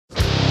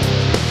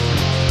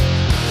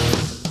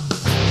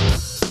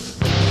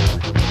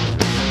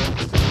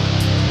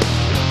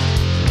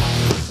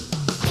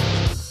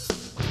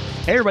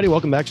Hey, everybody.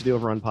 Welcome back to the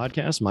Overrun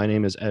Podcast. My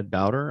name is Ed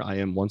Bowder. I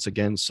am once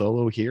again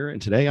solo here.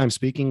 And today I'm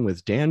speaking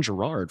with Dan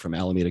Gerard from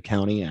Alameda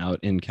County out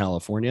in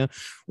California.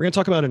 We're going to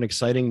talk about an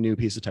exciting new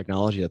piece of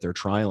technology that they're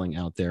trialing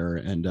out there.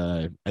 And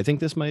I think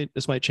this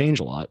might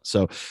change a lot.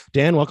 So,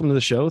 Dan, welcome to the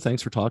show.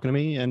 Thanks for talking to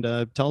me. And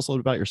tell us a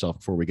little bit about yourself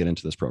before we get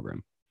into this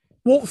program.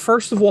 Well,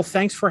 first of all,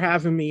 thanks for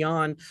having me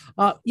on.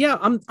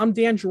 I'm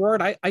Dan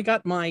Gerard. I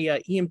got my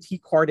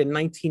EMT card in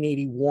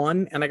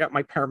 1981, and I got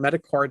my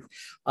paramedic card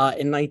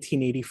in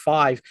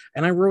 1985.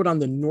 And I rode on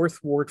the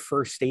North Ward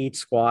First Aid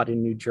Squad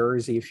in New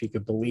Jersey, if you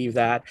could believe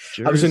that.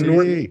 Jersey. I was in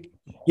North.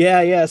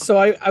 Yeah. So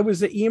I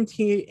was an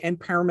EMT and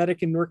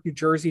paramedic in Newark, New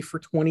Jersey for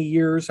 20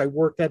 years. I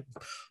worked at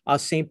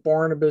St.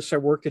 Barnabas. I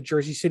worked at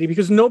Jersey City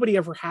because nobody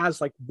ever has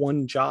like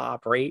one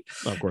job, right?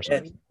 Oh, of course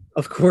not.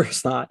 Of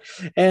course not.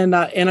 And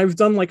I've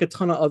done like a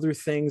ton of other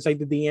things. I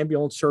did the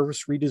ambulance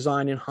service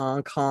redesign in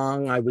Hong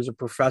Kong. I was a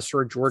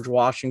professor at George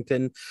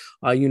Washington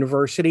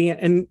University.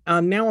 And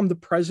now I'm the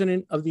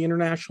president of the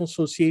International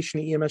Association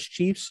of EMS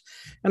Chiefs.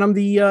 And I'm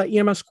the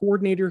EMS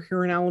coordinator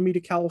here in Alameda,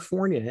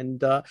 California.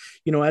 And,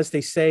 as they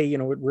say, it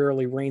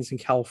rarely rains in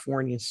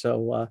California.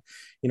 So,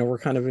 we're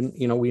kind of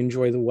we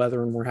enjoy the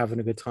weather and we're having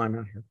a good time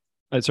out here.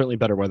 It's certainly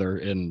better weather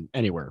in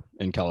anywhere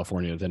in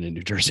California than in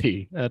New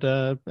Jersey at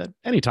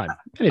any time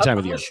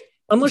of the year.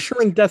 Unless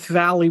you're in Death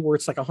Valley where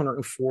it's like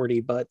 140,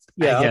 but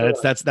yeah,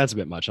 that's a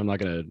bit much. I'm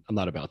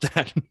not about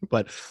that.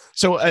 But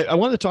so I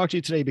wanted to talk to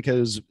you today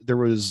because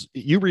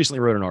you recently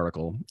wrote an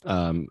article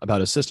about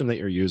a system that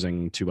you're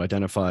using to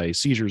identify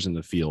seizures in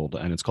the field,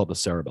 and it's called the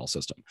Ceribell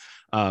system.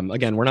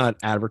 Again, we're not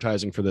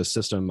advertising for this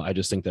system. I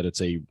just think that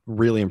it's a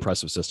really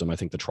impressive system. I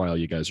think the trial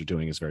you guys are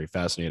doing is very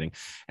fascinating,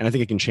 and I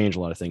think it can change a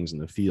lot of things in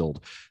the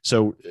field.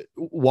 So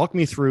walk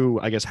me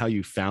through, I guess, how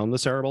you found the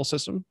Ceribell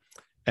system.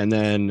 And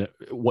then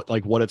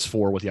what it's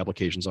for, what the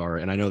applications are.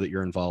 And I know that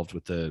you're involved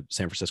with the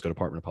San Francisco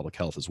Department of Public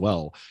Health as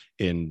well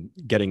in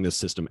getting this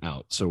system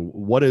out. So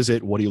what is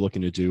it? What are you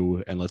looking to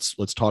do? And let's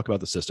talk about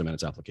the system and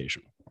its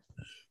application.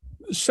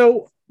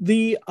 So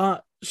it's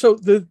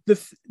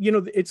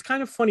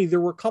kind of funny.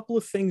 There were a couple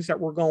of things that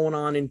were going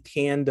on in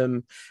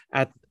tandem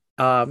at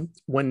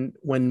when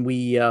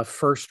we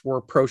first were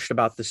approached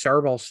about the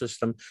Ceribell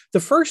system. The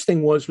first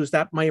thing was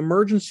that my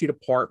emergency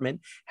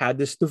department had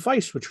this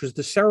device, which was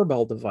the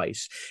Ceribell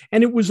device.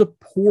 And it was a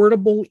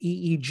portable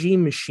EEG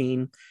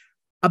machine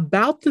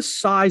about the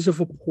size of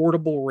a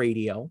portable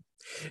radio.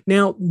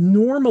 Now,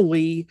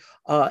 normally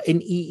an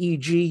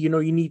EEG,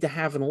 you need to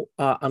have an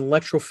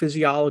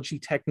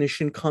electrophysiology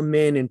technician come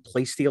in and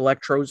place the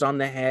electrodes on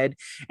the head.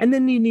 And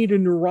then you need a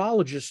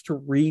neurologist to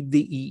read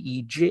the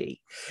EEG.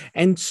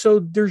 And so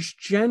there's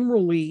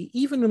generally,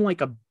 even in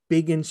like a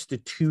big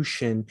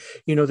institution,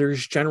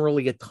 there's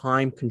generally a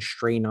time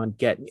constraint on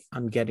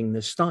getting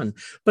this done.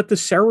 But the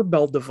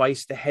Ceribell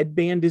device, the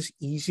headband is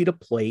easy to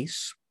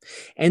place.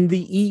 And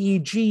the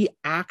EEG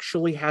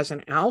actually has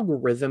an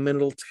algorithm,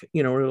 and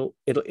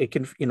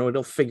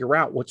it'll figure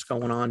out what's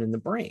going on in the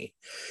brain.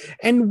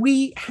 And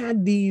we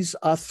had these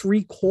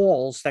 3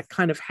 calls that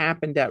kind of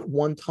happened at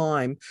one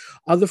time.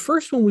 The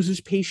first one was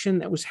this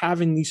patient that was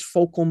having these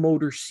focal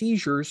motor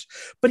seizures,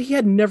 but he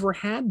had never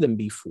had them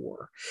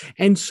before.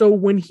 And so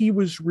when he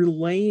was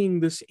relaying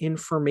this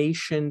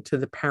information to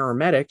the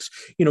paramedics,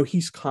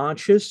 he's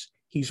conscious,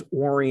 he's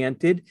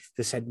oriented.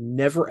 This had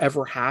never,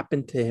 ever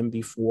happened to him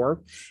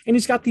before. And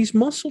he's got these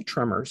muscle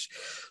tremors.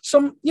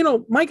 So,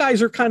 my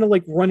guys are kind of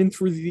like running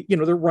through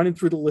they're running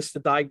through the list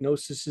of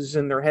diagnoses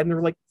in their head. And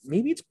they're like,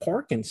 maybe it's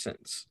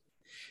Parkinson's.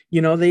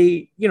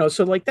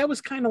 So like that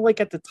was kind of like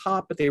at the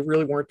top, but they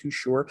really weren't too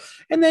sure.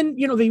 And then,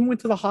 they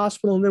went to the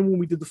hospital. And then when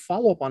we did the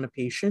follow-up on a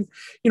patient,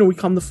 we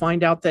come to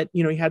find out that,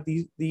 he had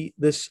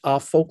this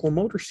focal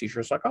motor seizure.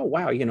 It's like, oh,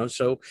 wow.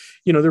 So,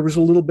 there was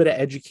a little bit of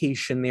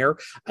education there.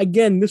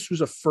 Again, this was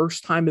a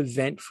first-time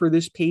event for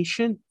this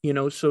patient,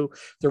 so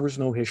there was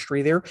no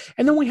history there.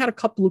 And then we had a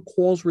couple of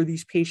calls where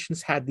these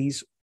patients had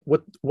these,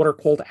 what are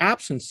called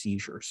absence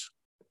seizures,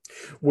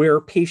 where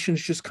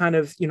patients just kind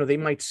of, they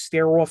might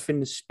stare off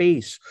into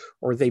space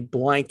or they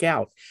blank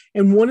out.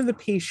 And one of the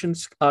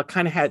patients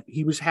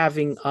he was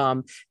having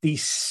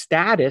these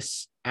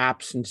status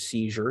absence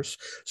seizures.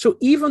 So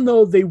even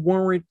though they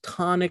weren't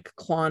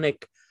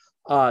tonic-clonic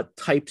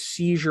type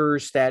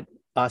seizures that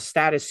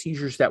status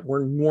seizures that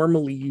we're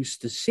normally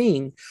used to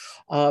seeing,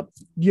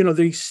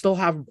 they still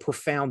have a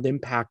profound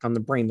impact on the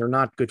brain. They're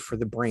not good for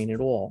the brain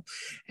at all.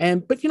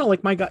 But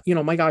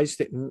my guys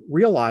didn't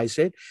realize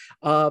it.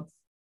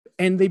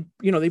 And they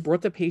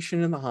brought the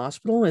patient in the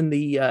hospital, and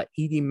the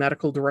ED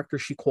medical director,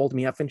 she called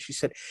me up and she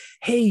said,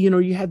 hey,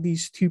 you had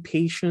these 2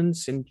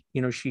 patients, and,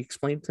 she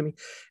explained to me.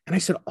 And I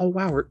said, oh,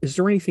 wow, is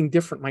there anything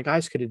different my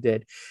guys could have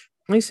did?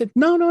 And I said,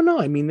 no.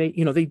 I mean,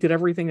 they did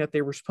everything that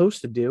they were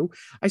supposed to do.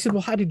 I said,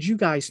 well, how did you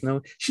guys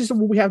know? She said,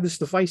 well, we have this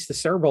device, the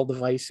Ceribell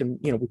device, and,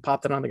 we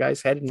popped it on the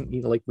guy's head, and,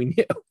 we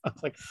knew. I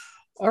was like,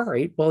 all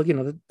right, well,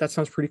 that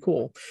sounds pretty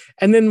cool.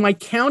 And then my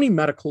county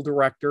medical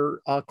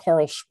director,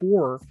 Carl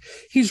Spohr,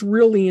 he's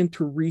really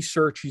into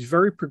research. He's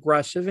very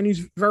progressive, and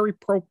he's very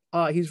pro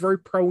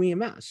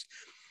EMS.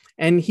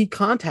 And he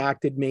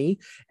contacted me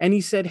and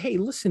he said, hey,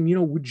 listen,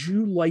 would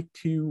you like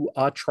to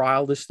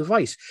trial this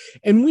device?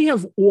 And we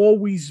have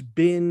always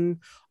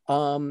been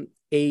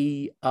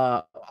a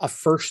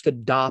first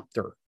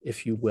adopter,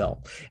 if you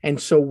will.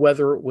 And so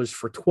whether it was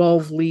for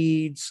 12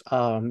 leads,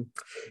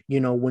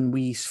 when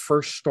we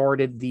first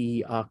started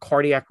the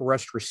cardiac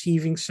arrest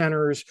receiving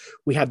centers,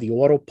 we had the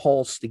auto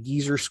pulse, the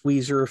Geezer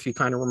squeezer, if you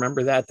kind of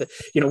remember that.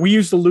 We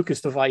use the Lucas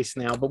device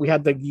now, but we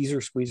had the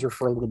Geezer squeezer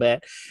for a little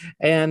bit.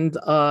 And,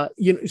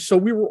 so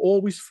we were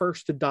always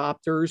first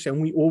adopters and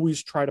we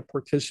always try to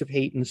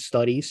participate in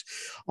studies.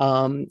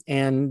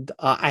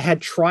 I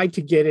had tried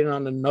to get in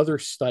on another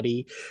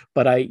study,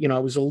 but I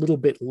was a little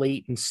bit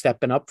late in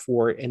stepping up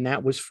for it. And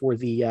that was for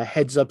the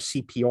heads up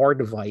CPR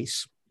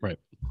device. Right.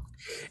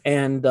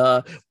 And,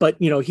 but,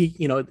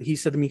 he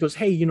said to me, he goes,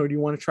 hey, do you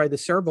want to try the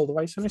Ceribell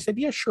device? And I said,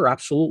 yeah, sure.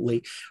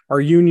 Absolutely.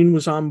 Our union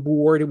was on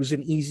board. It was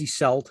an easy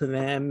sell to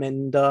them.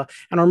 And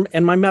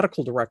my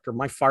medical director,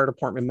 my fire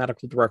department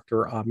medical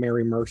director,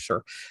 Mary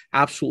Mercer,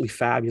 absolutely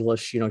fabulous.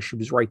 She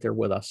was right there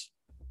with us.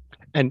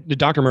 And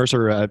Dr.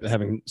 Mercer,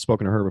 having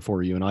spoken to her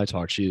before you and I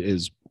talked, she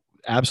is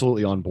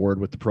absolutely on board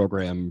with the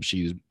program.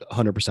 She's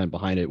 100%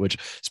 behind it, which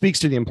speaks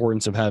to the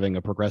importance of having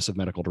a progressive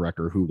medical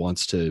director who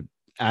wants to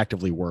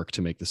actively work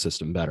to make the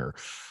system better.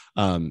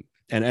 And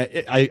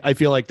I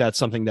feel like that's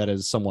something that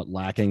is somewhat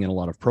lacking in a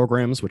lot of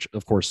programs, which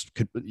of course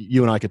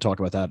you and I could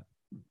talk about that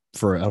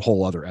for a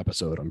whole other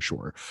episode, I'm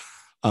sure.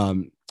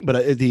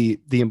 But the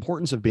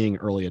importance of being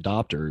early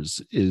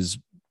adopters is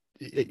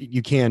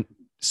you can't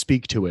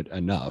speak to it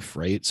enough,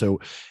 right? So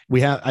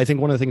I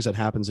think one of the things that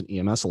happens in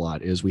EMS a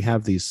lot is we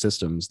have these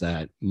systems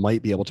that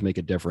might be able to make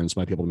a difference,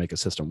 might be able to make a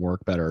system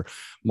work better,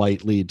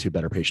 might lead to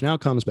better patient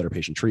outcomes, better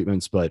patient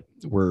treatments, but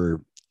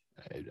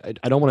I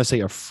don't want to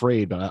say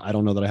afraid, but I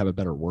don't know that I have a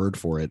better word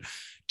for it,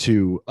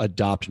 to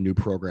adopt new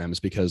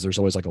programs because there's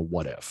always like a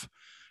what if,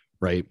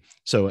 right?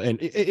 So,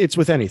 and it's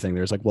with anything,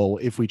 there's like, well,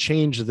 if we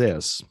change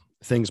this,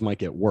 things might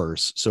get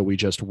worse. So we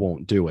just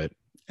won't do it.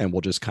 And we'll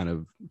just kind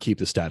of keep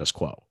the status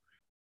quo.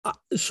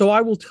 So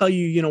I will tell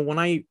you,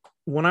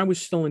 when I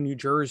was still in New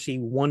Jersey,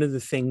 one of the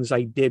things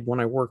I did when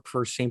I worked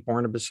for St.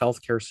 Barnabas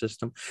Healthcare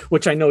System,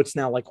 which I know it's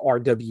now like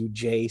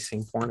RWJ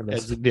St.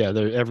 Barnabas.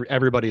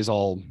 Everybody's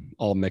all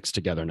mixed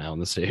together now in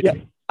the state. Yeah,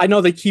 I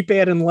know they keep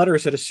adding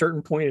letters. At a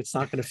certain point, it's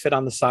not going to fit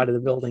on the side of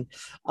the building.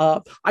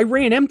 I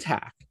ran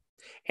MTAC,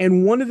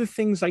 and one of the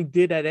things I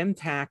did at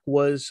MTAC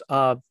was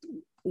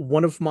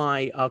one of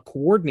my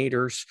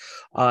coordinators,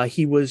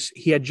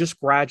 he had just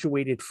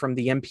graduated from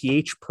the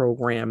MPH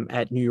program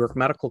at New York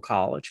Medical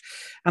College.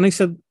 And I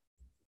said,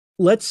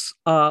 let's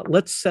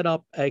set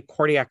up a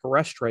cardiac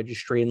arrest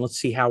registry and let's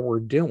see how we're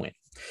doing.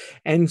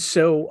 And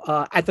so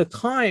at the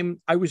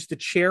time, I was the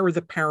chair of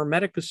the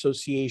Paramedic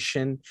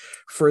Association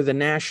for the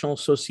National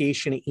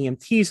Association of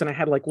EMTs, and I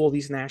had like all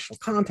these national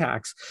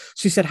contacts.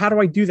 So he said, how do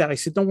I do that? I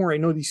said, don't worry, I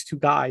know these two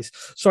guys.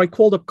 So I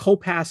called up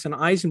Copass and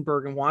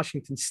Eisenberg in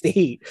Washington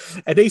State,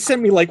 and they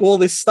sent me like all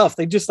this stuff.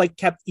 They just like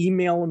kept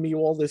emailing me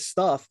all this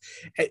stuff,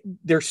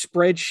 their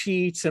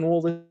spreadsheets and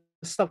all this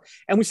stuff.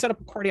 And we set up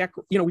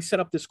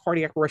this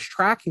cardiac arrest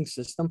tracking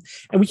system.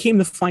 And we came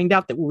to find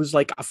out that it was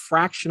like a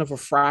fraction of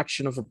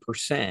a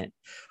percent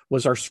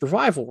was our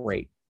survival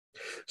rate.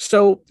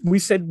 So we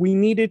said we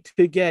needed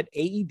to get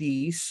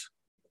AEDs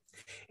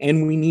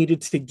and we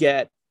needed to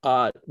get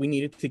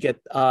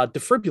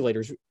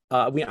defibrillators.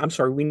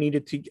 We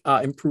needed to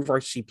improve our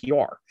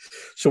CPR.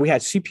 So we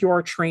had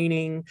CPR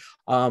training.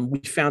 We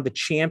found a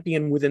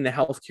champion within the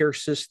healthcare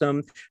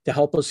system to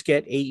help us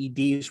get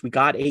AEDs. We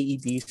got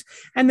AEDs.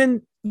 And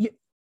then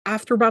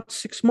after about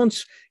 6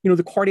 months,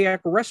 the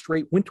cardiac arrest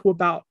rate went to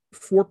about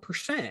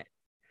 4%,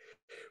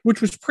 which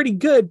was pretty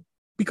good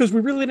because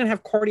we really didn't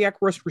have cardiac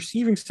arrest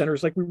receiving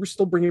centers. Like we were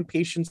still bringing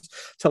patients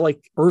to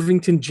like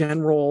Irvington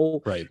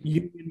General, right?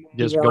 Union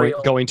Just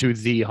going to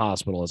the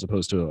hospital as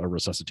opposed to a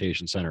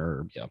resuscitation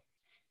center.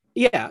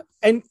 Yeah.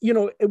 And,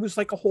 it was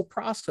like a whole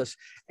process.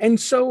 And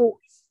so,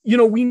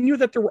 we knew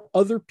that there were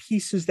other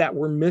pieces that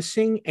were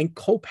missing, and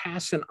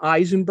Copass and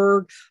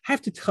Eisenberg, I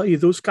have to tell you,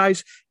 those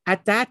guys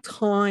at that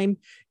time,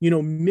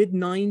 mid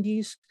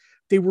 90s,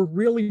 they were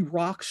really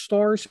rock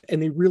stars,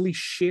 and they really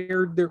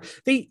shared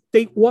they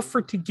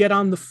offered to get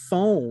on the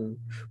phone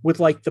with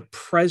like the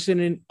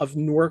president of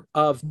Newark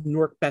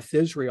Beth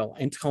Israel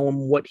and tell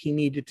him what he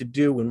needed to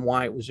do and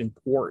why it was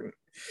important.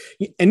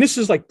 And this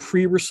is like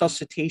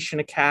pre-resuscitation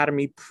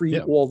academy,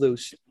 all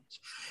those things.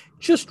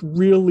 Just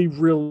really,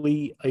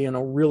 really,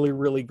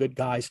 really good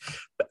guys.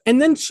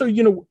 And then,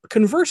 so,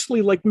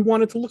 conversely, like we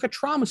wanted to look at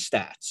trauma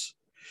stats.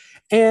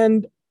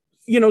 And,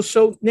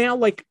 so now,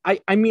 like,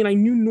 I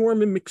knew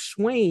Norman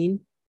McSwain,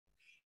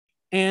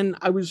 and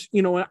I was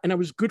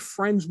good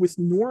friends with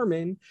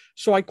Norman.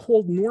 So I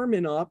called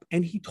Norman up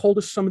and he told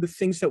us some of the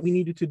things that we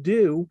needed to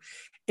do.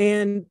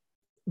 And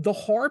the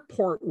hard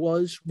part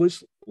was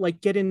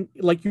like getting,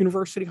 like,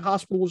 University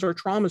Hospital was our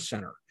trauma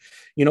center,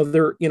 and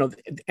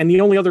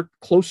the only other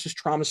closest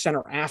trauma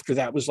center after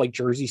that was like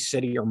Jersey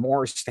City or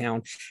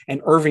Morristown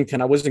and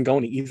Irvington. I wasn't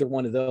going to either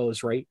one of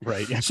those. Right.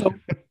 Right. So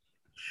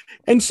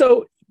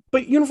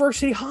But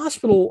University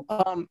Hospital,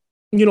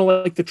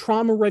 like the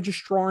trauma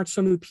registrar and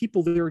some of the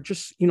people there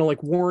just,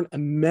 like weren't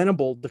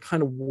amenable to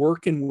kind of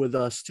working with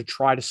us to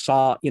try to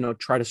solve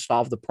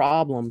the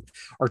problem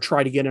or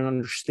try to get an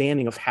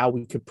understanding of how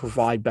we could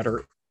provide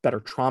better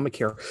trauma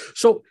care.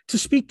 So to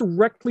speak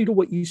directly to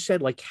what you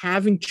said, like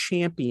having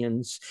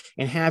champions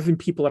and having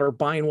people that are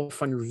buying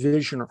off on your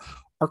vision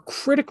are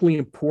critically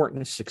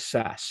important to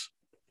success.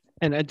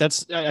 And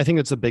I think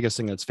that's the biggest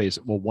thing that's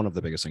facing, well, one of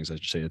the biggest things I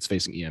should say that's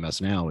facing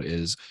EMS now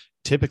is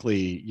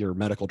typically your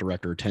medical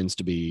director tends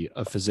to be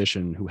a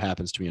physician who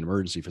happens to be an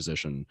emergency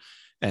physician,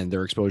 and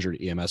their exposure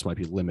to EMS might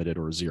be limited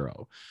or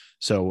zero.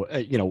 So,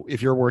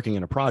 if you're working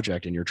in a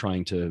project and you're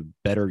trying to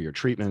better your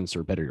treatments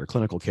or better your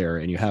clinical care,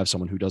 and you have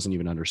someone who doesn't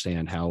even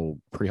understand how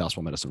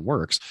pre-hospital medicine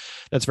works,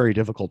 that's very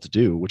difficult to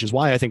do, which is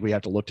why I think we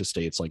have to look to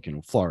states like,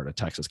 Florida,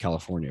 Texas,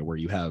 California, where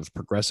you have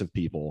progressive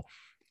people,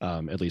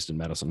 at least in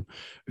medicine,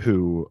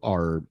 who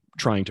are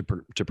trying to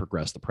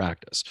progress the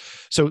practice.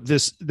 So the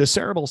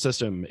Ceribell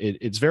system,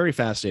 it's very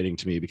fascinating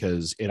to me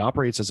because it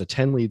operates as a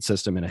 10 lead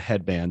system in a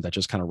headband that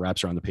just kind of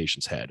wraps around the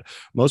patient's head.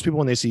 Most people,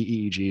 when they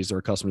see EEGs, they're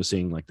accustomed to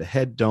seeing like the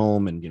head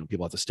dome, and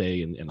people have to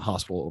stay in the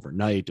hospital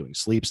overnight doing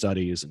sleep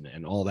studies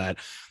and all that.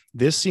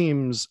 This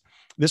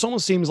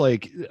almost seems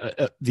like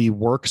the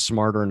work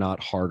smarter,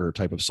 not harder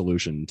type of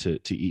solution to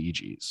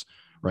EEGs.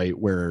 Right?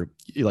 Where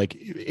like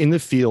in the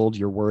field,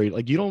 you're worried,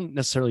 like you don't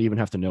necessarily even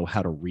have to know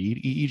how to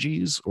read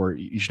EEGs, or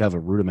you should have a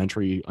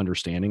rudimentary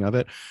understanding of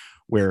it,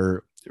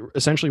 where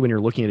essentially when you're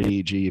looking at an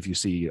EEG, if you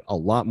see a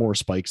lot more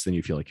spikes than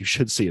you feel like you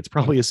should see, it's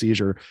probably a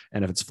seizure.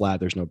 And if it's flat,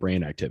 there's no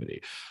brain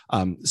activity.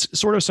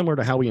 Sort of similar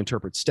to how we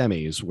interpret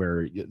STEMIs,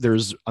 where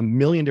there's a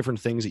million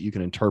different things that you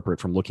can interpret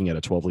from looking at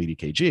a 12 lead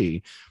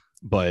EKG,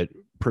 but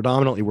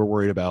predominantly we're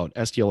worried about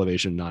ST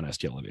elevation,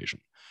 non-ST elevation.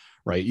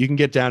 Right. You can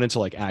get down into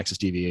like axis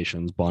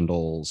deviations,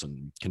 bundles,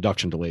 and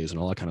conduction delays and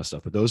all that kind of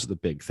stuff. But those are the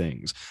big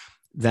things.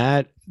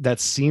 That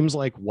seems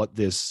like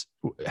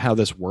how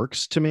this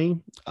works to me.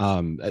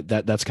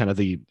 That's kind of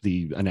the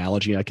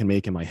analogy I can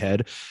make in my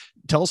head.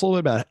 Tell us a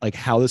little bit about like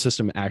how the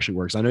system actually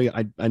works. I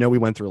know we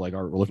went through like,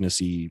 we're looking to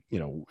see,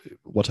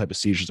 what type of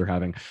seizures they're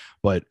having,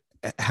 but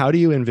how do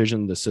you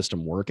envision the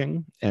system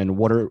working, and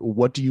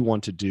what do you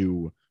want to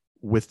do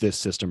with this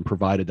system,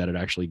 provided that it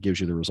actually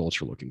gives you the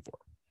results you're looking for?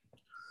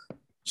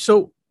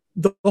 So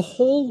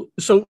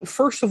so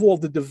first of all,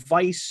 the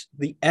device,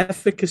 the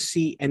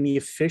efficacy and the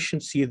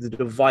efficiency of the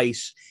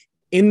device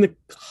in the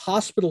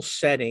hospital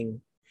setting,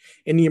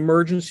 in the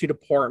emergency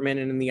department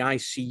and in the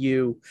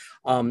ICU,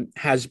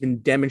 has been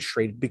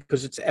demonstrated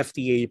because it's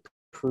FDA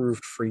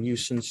approved for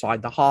use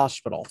inside the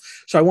hospital.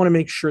 So I want to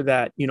make sure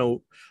that,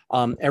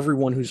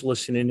 everyone who's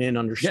listening in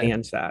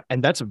understands that.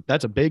 And that's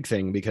a big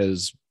thing,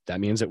 because that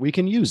means that we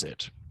can use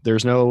it.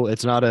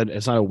 It's not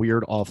a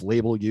weird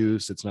off-label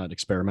use. It's not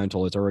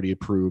experimental. It's already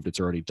approved. It's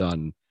already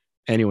done.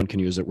 Anyone can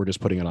use it. We're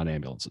just putting it on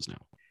ambulances now.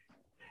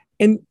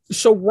 And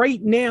so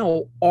right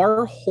now,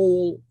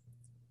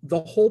 the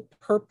whole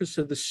purpose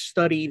of the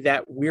study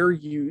that we're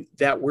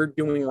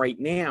doing right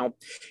now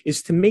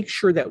is to make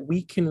sure that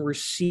we can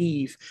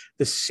obtain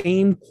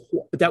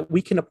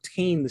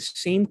the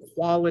same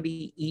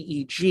quality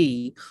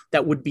EEG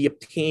that would be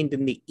obtained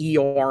in the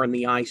ER and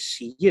the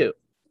ICU.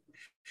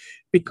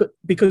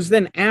 Because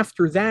then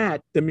after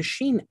that, the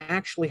machine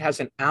actually has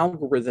an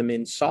algorithm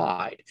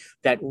inside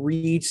that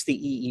reads the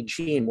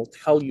EEG and will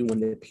tell you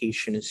when the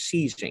patient is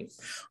seizing.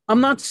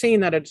 I'm not saying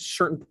that at a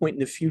certain point in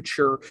the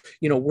future,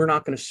 we're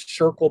not going to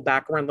circle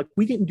back around. Like,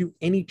 we didn't do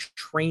any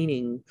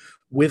training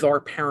with our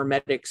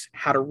paramedics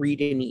how to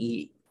read an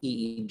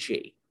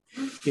EEG.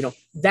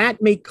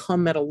 That may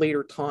come at a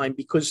later time,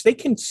 because they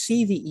can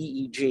see the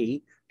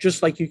EEG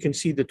just like you can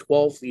see the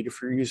 12 lead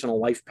if you're using a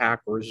Life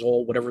Pack or a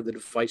Zoll, whatever the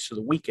device of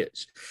the week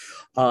is.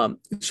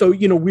 So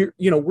we're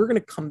going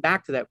to come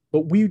back to that,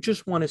 but we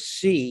just want to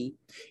see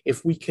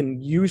if we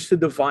can use the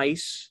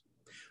device,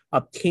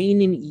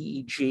 obtain an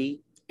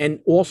EEG,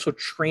 and also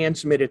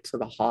transmit it to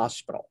the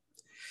hospital.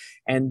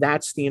 And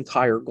that's the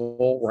entire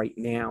goal right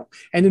now.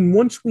 And then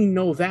once we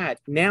know that,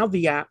 now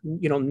the app,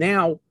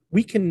 now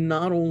we can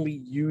not only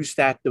use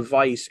that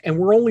device, and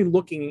we're only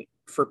looking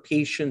for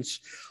patients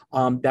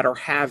that are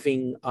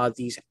having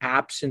these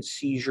absent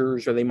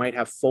seizures, or they might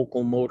have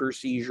focal motor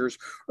seizures,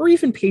 or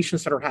even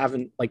patients that are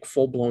having like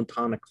full-blown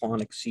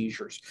tonic-clonic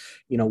seizures.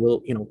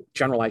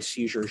 Generalized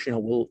seizures.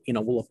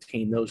 We'll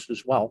obtain those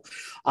as well,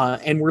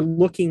 and we're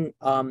looking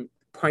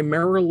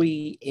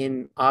primarily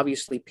in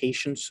obviously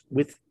patients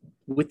with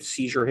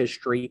seizure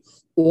history,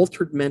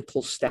 altered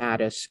mental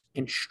status,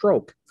 and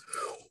stroke.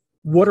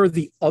 What are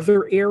the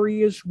other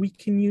areas we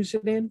can use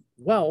it in?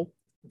 Well,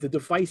 the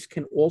device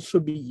can also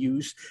be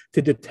used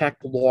to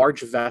detect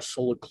large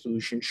vessel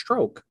occlusion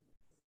stroke.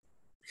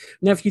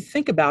 Now, if you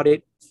think about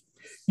it,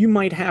 you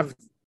might have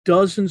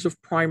dozens of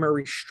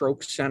primary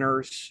stroke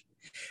centers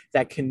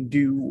that can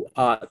do,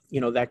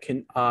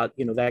 administer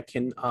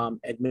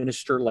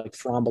like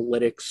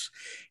thrombolytics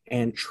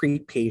and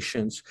treat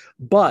patients.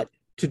 But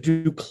to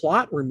do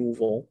clot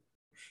removal,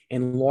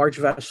 in large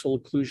vessel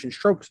occlusion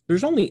strokes,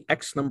 there's only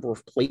X number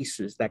of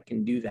places that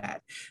can do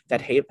that,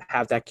 that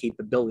have that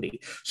capability.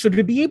 So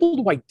to be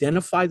able to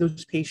identify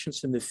those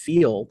patients in the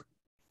field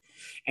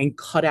and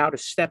cut out a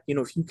step,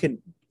 if you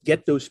can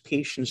get those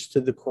patients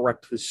to the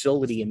correct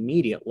facility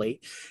immediately,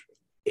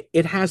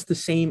 it has the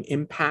same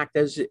impact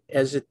as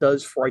it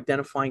does for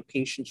identifying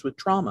patients with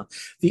trauma.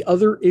 The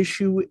other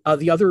issue,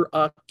 the other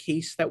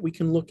case that we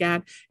can look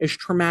at is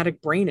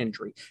traumatic brain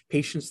injury.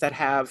 Patients that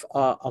have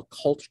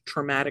occult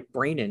traumatic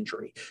brain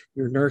injury,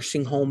 your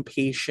nursing home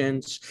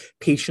patients,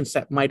 patients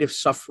that might have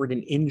suffered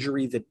an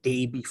injury the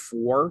day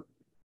before,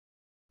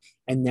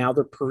 and now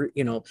they're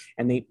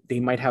and they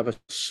might have a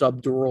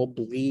subdural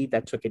bleed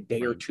that took a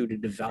day or two to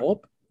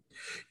develop.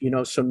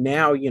 So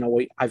now,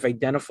 I've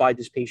identified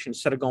this patient.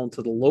 Instead of going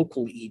to the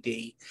local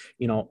ED,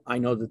 I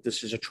know that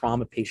this is a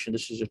trauma patient.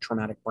 This is a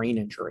traumatic brain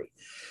injury.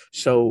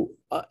 So,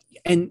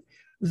 and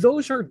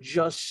those are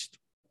just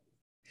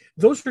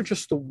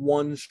the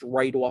ones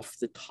right off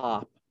the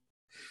top.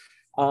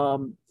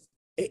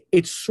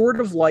 It's sort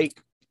of like,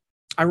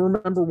 I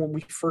remember when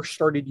we first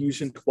started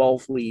using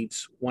 12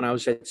 leads when I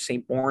was at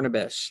St.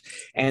 Barnabas,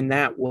 and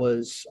that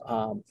was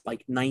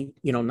like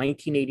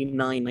 1989,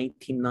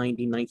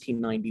 1990,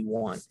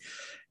 1991.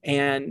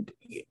 And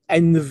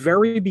in the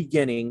very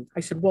beginning,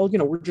 I said, well,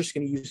 we're just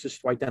going to use this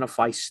to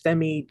identify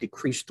STEMI,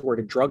 decrease door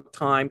to drug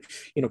time,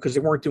 because they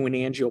weren't doing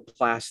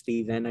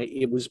angioplasty. Then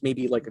it was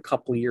maybe like a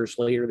couple of years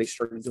later, they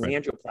started doing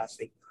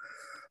angioplasty.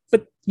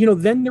 But,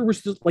 then there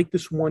was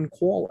this one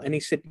call, and they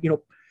said,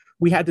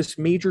 we had this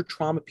major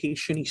trauma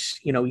patient.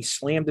 He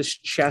slammed his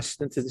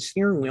chest into the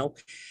steering wheel,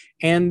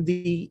 and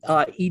the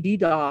ED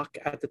doc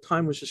at the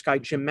time was this guy,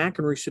 Jim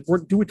McEnroe. He said, "We're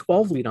do a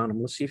 12 lead on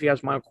him. Let's see if he has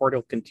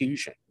myocardial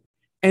contusion."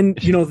 And,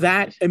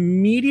 that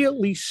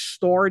immediately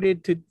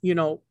started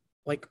to,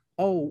 like,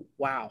 oh,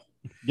 wow.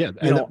 Yeah.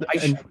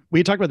 And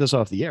we talked about this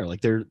off the air.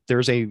 Like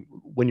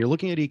when you're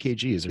looking at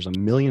EKGs, there's a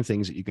million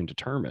things that you can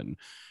determine.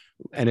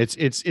 And it's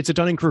a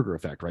Dunning-Kruger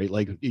effect, right?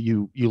 Like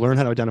you learn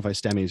how to identify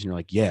STEMIs and you're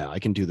like, yeah, I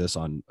can do this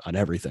on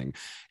everything.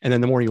 And then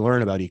the more you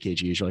learn about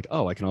EKGs, you're like,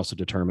 oh, I can also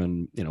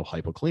determine,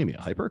 hypokalemia,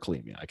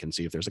 hyperkalemia. I can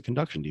see if there's a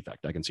conduction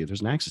defect. I can see if there's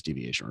an axis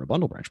deviation or a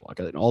bundle branch block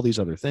and all these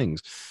other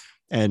things.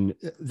 And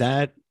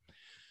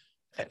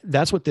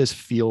that's what this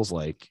feels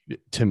like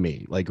to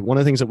me. Like one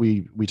of the things that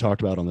we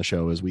talked about on the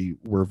show is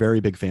we're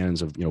very big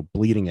fans of,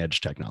 bleeding edge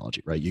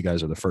technology, right? You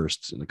guys are the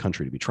first in the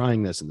country to be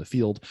trying this in the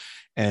field.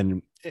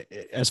 And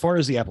as far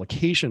as the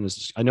application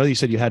is, I know you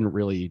said you hadn't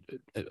really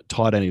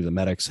taught any of the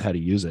medics how to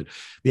use it.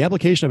 The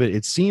application of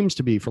it seems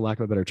to be, for lack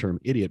of a better term,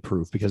 idiot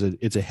proof, because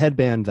it's a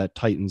headband that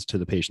tightens to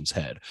the patient's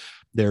head.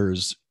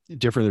 There's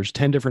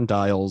 10 different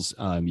dials.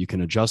 You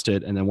can adjust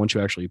it. And then once you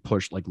actually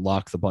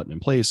lock the button in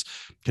place,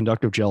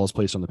 conductive gel is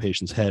placed on the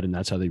patient's head. And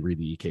that's how they read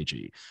the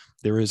EKG.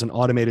 There is an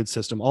automated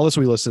system. All this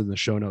we listed in the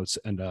show notes.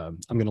 And I'm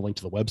going to link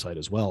to the website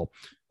as well.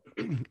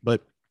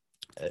 But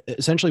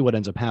essentially what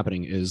ends up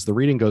happening is the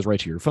reading goes right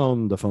to your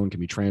phone. The phone can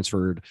be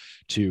transferred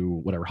to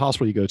whatever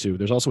hospital you go to.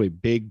 There's also a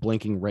big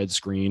blinking red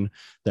screen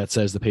that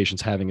says the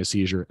patient's having a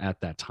seizure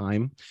at that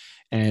time.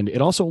 And it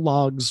also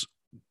logs,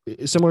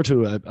 similar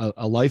to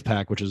a life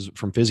pack, which is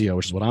from Physio,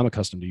 which is what I'm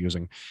accustomed to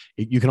using.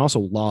 You can also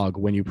log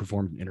when you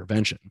perform an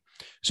intervention.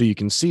 So you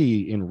can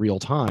see in real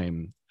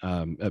time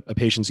a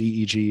patient's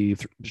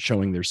EEG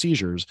showing their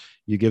seizures.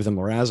 You give them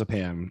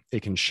lorazepam,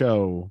 it can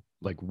show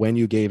like when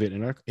you gave it,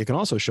 and it can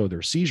also show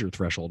their seizure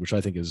threshold, which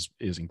I think is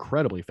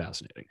incredibly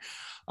fascinating.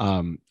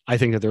 I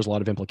think that there's a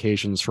lot of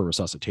implications for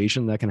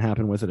resuscitation that can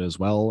happen with it as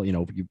well.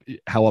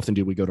 How often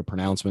do we go to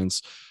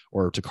pronouncements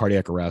or to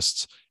cardiac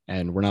arrests,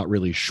 and we're not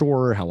really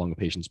sure how long the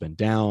patient's been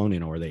down?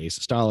 Are they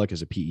asystolic?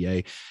 Is it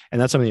PEA?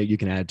 And that's something that you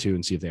can add to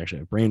and see if they actually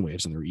have brain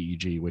waves in their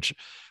EEG, which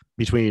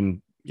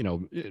between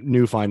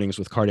new findings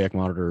with cardiac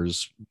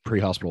monitors,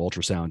 pre-hospital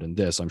ultrasound, and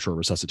this, I'm sure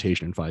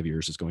resuscitation in 5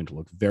 years is going to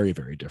look very,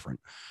 very different,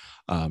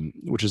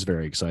 which is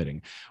very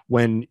exciting.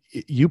 When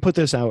you put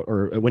this out,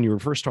 or when you were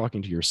first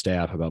talking to your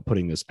staff about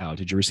putting this out,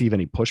 did you receive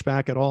any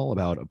pushback at all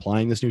about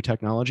applying this new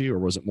technology, or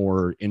was it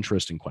more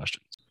interest and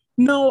questions?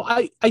 No,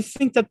 I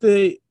think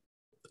that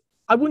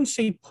I wouldn't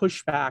say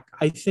pushback.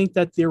 I think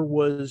that there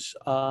was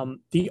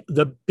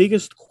the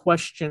biggest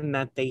question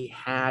that they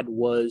had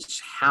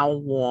was, how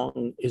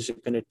long is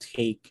it going to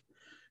take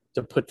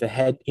to put the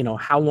head,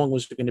 how long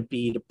was it going to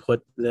be to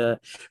put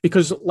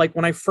because like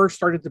when I first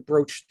started to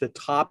broach the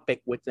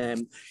topic with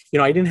them,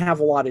 I didn't have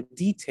a lot of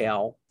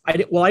detail. I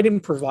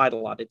didn't provide a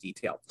lot of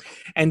detail.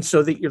 And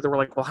so they were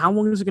like, well, how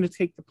long is it going to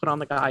take to put on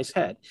the guy's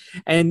head?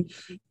 And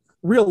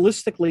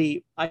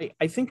realistically,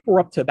 I think we're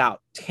up to about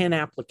 10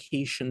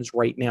 applications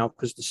right now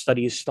because the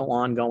study is still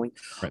ongoing.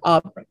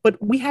 Right. But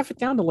we have it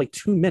down to like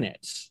 2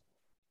 minutes.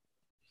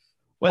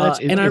 Well,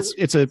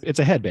 it's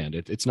a headband.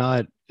 It's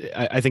not.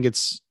 I think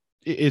it's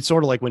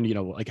sort of like when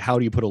like how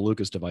do you put a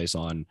Lucas device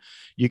on?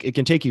 It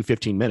can take you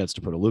 15 minutes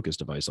to put a Lucas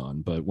device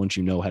on, but once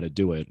you know how to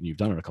do it and you've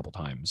done it a couple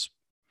times,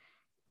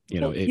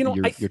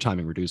 your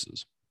timing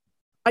reduces.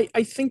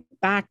 I think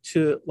back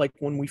to like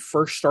when we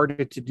first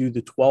started to do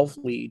the 12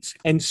 leads.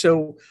 And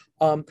so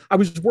I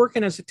was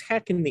working as a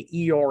tech in the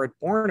ER at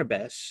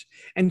Barnabas.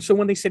 And so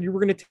when they said you were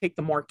going to take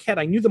the Marquette,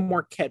 I knew the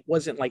Marquette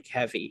wasn't like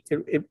heavy.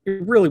 It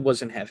really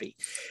wasn't heavy.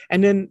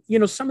 And then,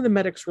 some of the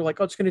medics were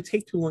like, oh, it's going to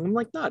take too long. I'm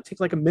like, no, it takes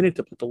like a minute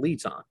to put the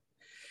leads on.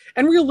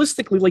 And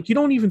realistically, like you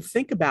don't even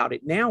think about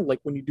it now, like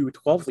when you do a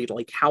 12 lead,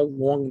 like how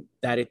long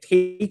that it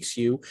takes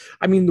you.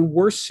 I mean, the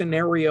worst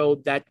scenario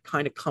that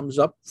kind of comes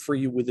up for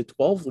you with a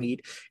 12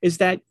 lead is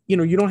that,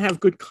 you don't have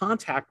good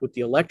contact with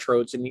the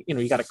electrodes and,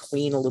 you got to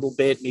clean a little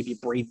bit, maybe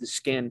braid the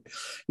skin,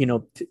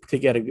 to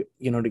get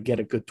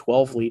a good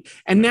 12 lead.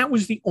 And that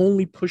was the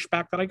only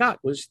pushback that I got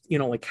was,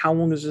 like, how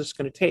long is this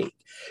going to take?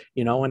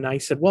 And I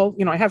said, well,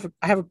 I have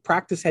a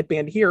practice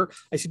headband here.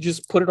 I said,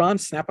 just put it on,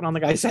 snap it on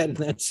the guy's head, and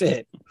that's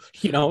it.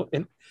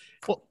 And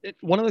well,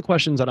 one of the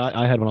questions that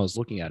I had when I was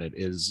looking at it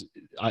is,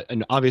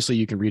 and obviously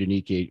you can read an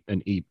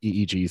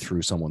EEG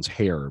through someone's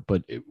hair,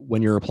 but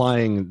when you're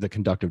applying the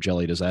conductive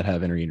jelly, does that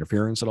have any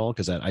interference at all?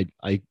 Because I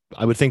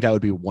would think that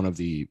would be one of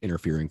the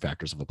interfering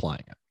factors of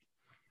applying it.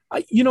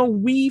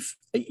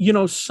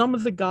 Some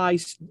of the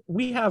guys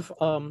we have,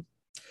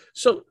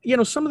 so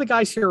some of the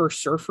guys here are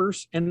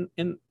surfers, and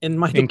in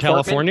my in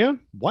California,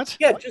 what?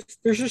 Yeah,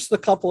 there's just a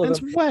couple of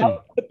them. When?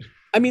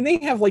 I mean, they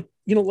have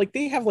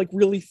they have like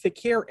really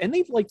thick hair, and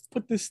they've like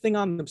put this thing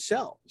on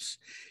themselves,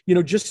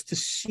 just to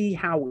see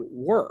how it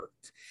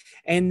worked.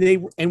 And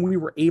we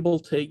were able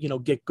to,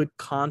 get good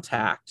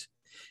contact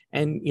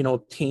and,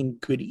 obtain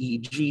good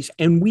EEGs.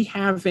 And we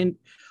haven't,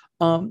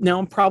 now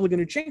I'm probably going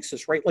to jinx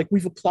this, right? Like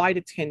we've applied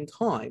it 10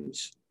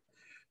 times.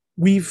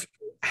 We've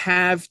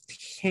have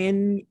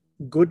 10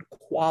 good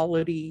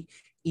quality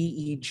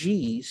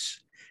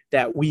EEGs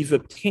that we've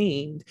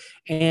obtained,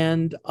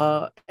 and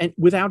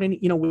without any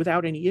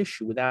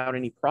issue, without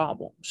any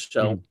problems.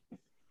 So,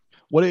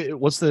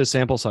 what's the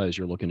sample size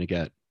you're looking to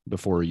get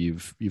before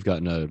you've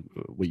gotten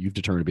what you've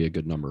determined to be a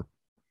good number?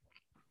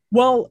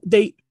 Well,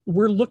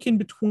 we're looking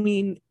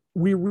between.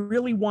 We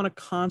really want to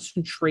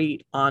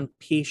concentrate on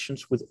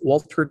patients with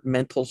altered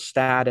mental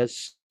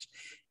status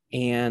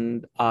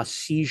and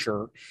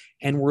seizure,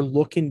 and we're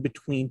looking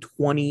between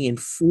 20 and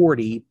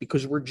 40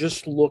 because we're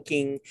just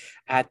looking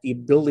at the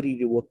ability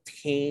to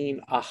obtain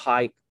a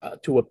high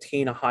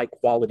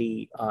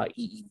quality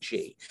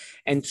EEG.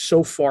 And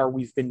so far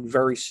we've been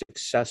very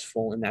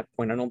successful in that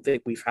point. I don't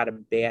think we've had a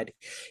bad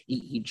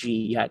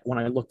EEG yet. When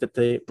I looked at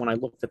the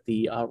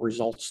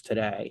results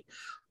today,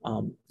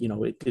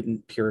 it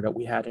didn't appear that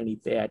we had any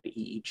bad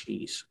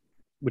EEGs.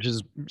 Which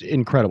is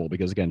incredible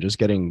because, again, just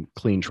getting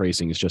clean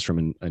tracings just from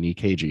an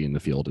EKG in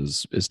the field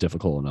is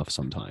difficult enough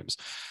sometimes.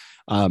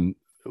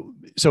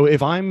 So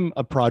if I'm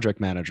a project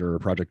manager or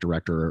project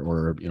director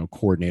or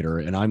coordinator,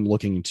 and I'm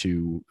looking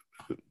to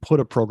put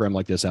a program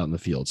like this out in the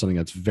field, something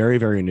that's very,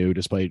 very new,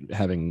 despite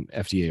having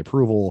FDA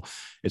approval,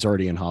 it's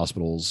already in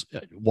hospitals.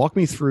 Walk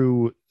me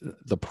through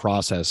the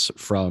process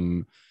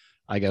from,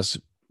 I guess,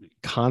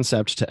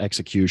 concept to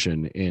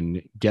execution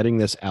in getting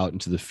this out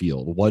into the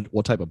field.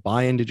 What type of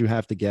buy-in did you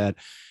have to get?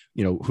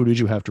 Who did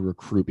you have to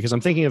recruit? Because I'm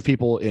thinking of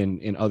people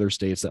in other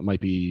states that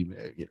might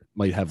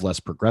have less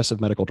progressive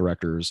medical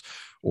directors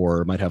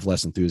or might have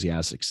less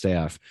enthusiastic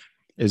staff.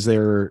 I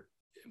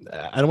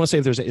don't want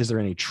to say is there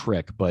any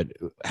trick, but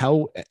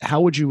how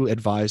would you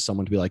advise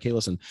someone to be like, hey,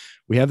 listen,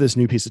 we have this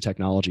new piece of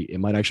technology. It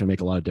might actually make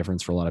a lot of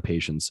difference for a lot of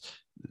patients.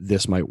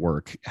 This might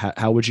work.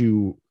 How would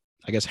you,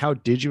 I guess, how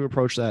did you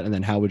approach that? And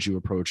then how would you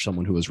approach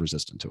someone who was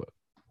resistant to it?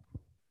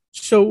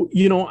 So,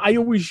 I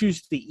always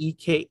use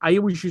I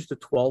always use the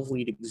 12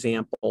 lead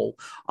example.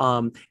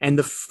 And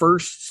the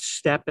first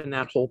step in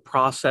that whole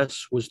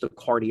process was the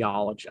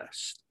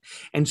cardiologist.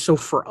 And so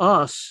for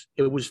us,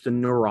 it was the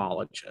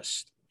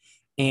neurologist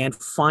and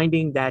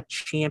finding that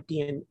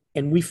champion.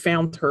 And we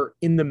found her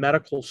in the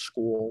medical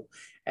school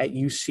at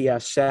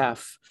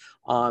UCSF.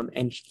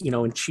 And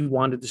she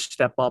wanted to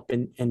step up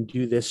and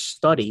do this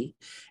study.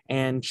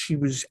 And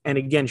she's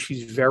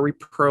very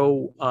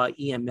pro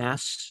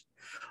EMS.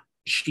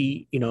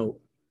 She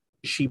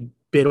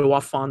bit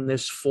off on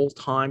this full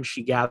time.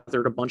 She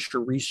gathered a bunch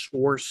of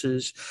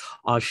resources.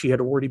 She had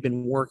already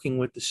been working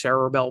with the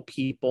Ceribell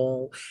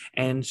people.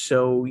 And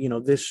so,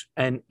 this,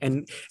 and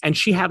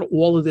she had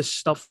all of this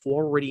stuff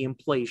already in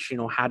place,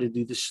 how to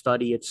do the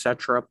study,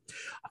 etc.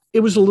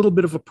 It was a little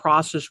bit of a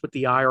process with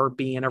the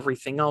IRB and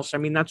everything else. I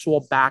mean, that's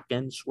all back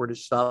end sort of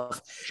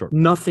stuff. Sure.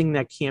 Nothing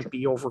that can't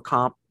be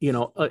overcome,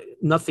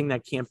 nothing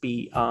that can't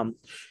be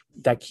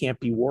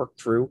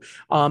worked through.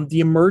 The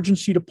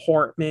emergency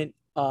department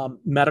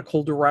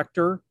medical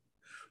director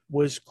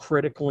was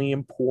critically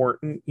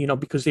important,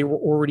 because they were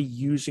already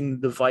using the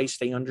device.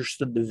 They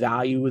understood the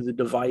value of the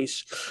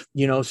device,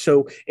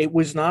 so it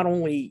was not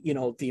only,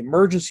 the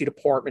emergency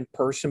department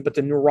person, but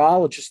the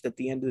neurologist at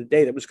the end of the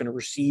day that was going to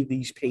receive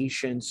these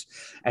patients,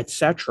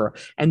 etc.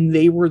 And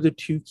they were the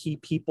two key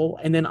people.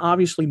 And then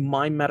obviously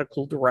my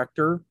medical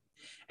director,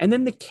 and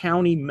then the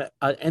county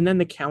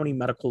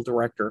medical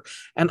director.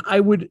 And I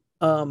would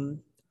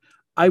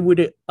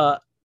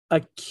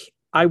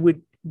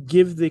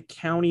give the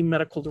county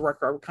medical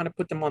director, I would kind of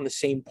put them on the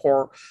same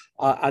par,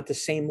 at the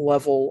same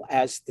level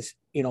as this,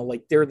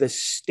 like they're the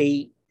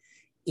state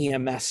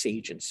EMS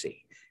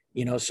agency.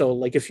 So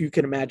like if you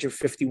can imagine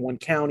 51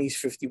 counties,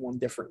 51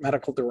 different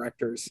medical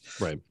directors,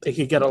 Right. it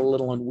could get a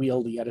little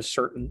unwieldy at a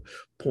certain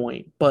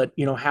point. But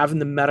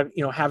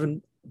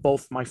having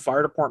both my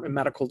fire department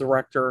medical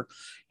director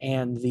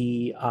and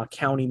the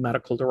county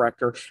medical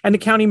director, and the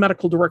county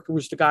medical director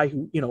was the guy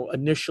who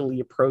initially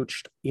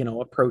approached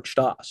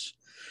us.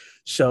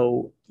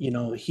 So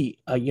he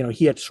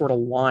had sort of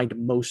lined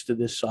most of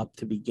this up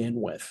to begin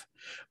with.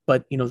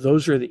 But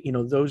those are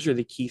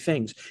the key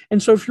things.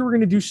 And so if you were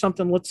going to do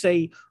something, let's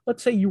say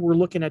you were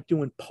looking at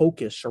doing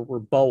POCUS or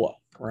REBOA,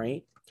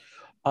 right?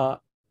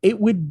 It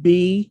would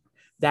be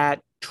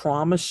that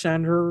trauma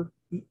center,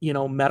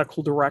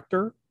 medical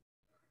director,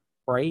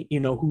 right?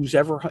 Who's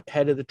ever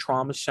head of the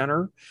trauma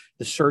center,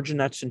 the surgeon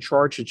that's in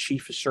charge, the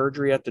chief of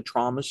surgery at the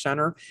trauma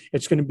center.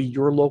 It's going to be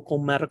your local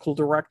medical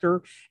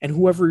director, and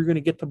whoever you're going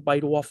to get to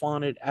bite off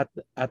on it at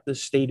the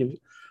state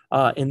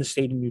of in the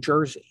state of New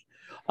Jersey.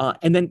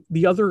 And then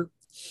the other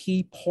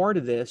key part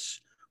of this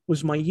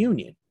was my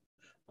union,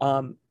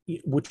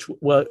 which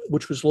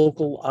was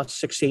local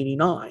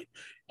 689,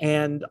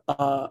 and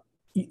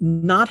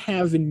not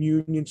having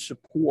union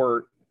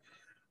support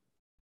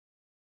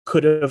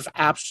could have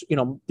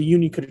the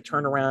union could have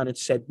turned around and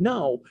said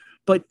no,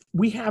 but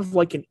we have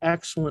like an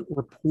excellent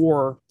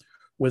rapport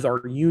with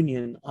our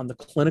union on the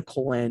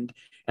clinical end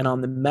and on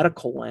the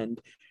medical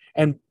end.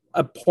 And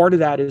a part of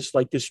that is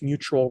like this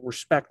mutual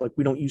respect. Like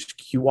we don't use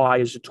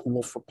QI as a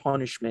tool for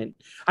punishment.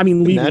 I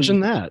mean, legally, imagine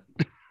that.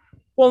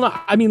 Well, no,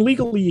 I mean,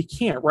 legally you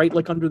can't, right?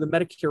 Like under the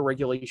Medicare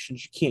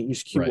regulations, you can't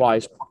use QI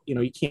as,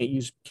 you can't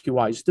use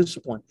QI as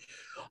discipline.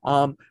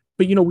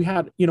 But we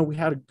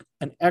had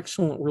an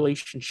excellent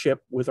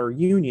relationship with our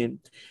union,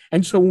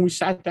 and so when we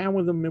sat down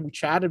with them and we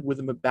chatted with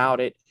them about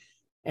it,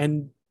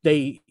 and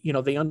they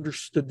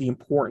understood the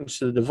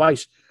importance of the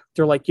device,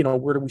 they're like,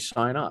 where do we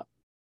sign up?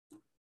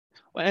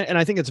 And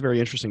I think it's very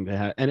interesting to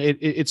have, and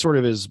it sort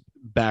of is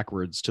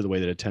backwards to the way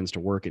that it tends to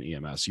work in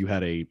EMS. You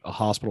had a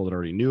hospital that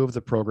already knew of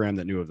the program,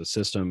 that knew of the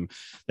system,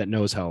 that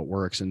knows how it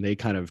works, and they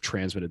kind of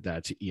transmitted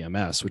that to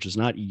EMS, which is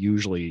not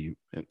usually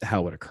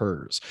how it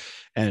occurs.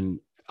 And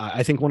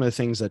I think one of the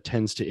things that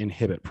tends to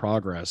inhibit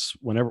progress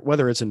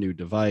whether it's a new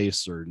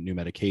device or new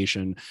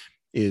medication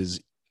is,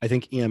 I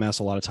think EMS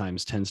a lot of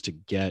times tends to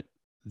get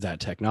that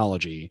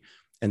technology,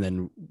 and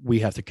then we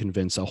have to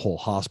convince a whole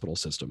hospital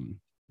system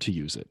to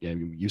use it.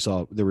 And you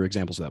saw there were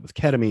examples of that with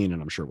ketamine,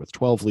 and I'm sure with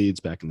 12 leads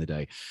back in the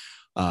day.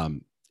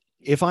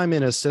 If I'm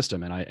in a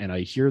system and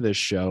I hear this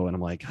show and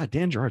I'm like, God,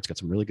 Dan Gerard's got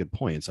some really good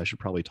points, I should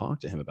probably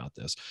talk to him about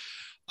this.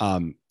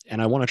 And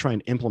I want to try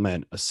and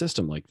implement a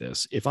system like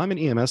this. If I'm an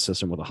EMS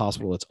system with a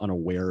hospital that's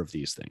unaware of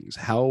these things,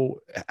 how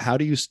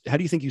do you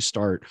think you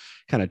start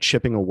kind of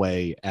chipping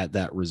away at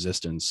that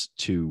resistance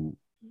to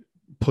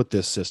put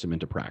this system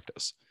into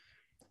practice?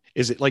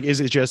 Is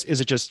it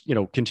just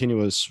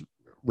continuous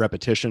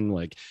repetition?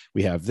 Like,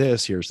 we have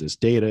this, here's this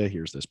data,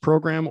 here's this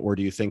program, or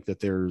do you think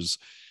that there's,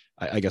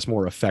 I guess,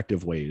 more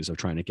effective ways of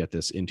trying to get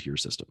this into your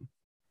system?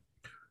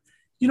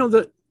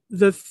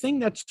 The thing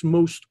that's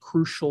most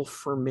crucial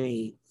for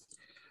me,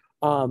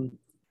 and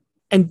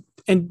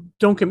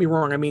don't get me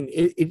wrong, I mean,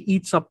 it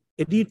eats up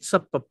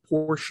a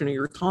portion of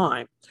your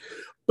time,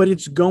 but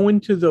it's going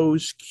to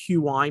those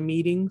QI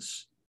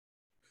meetings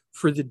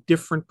for the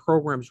different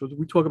programs, whether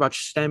we talk about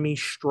STEMI,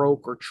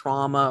 stroke, or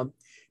trauma,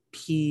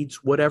 peds,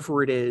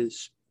 whatever it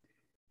is,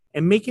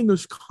 and making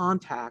those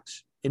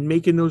contacts and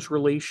making those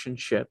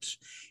relationships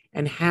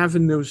and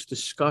having those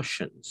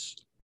discussions.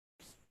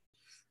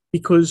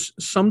 Because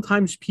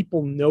sometimes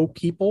people know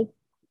people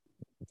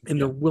and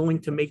they're willing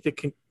to make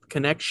the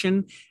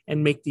connection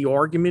and make the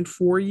argument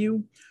for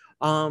you.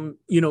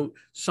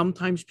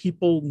 Sometimes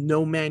people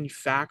know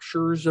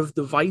manufacturers of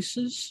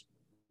devices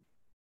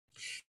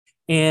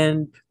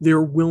and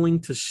they're willing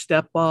to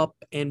step up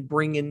and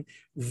bring in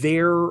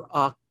their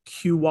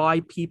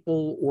QI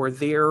people or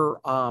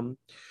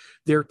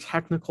their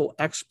technical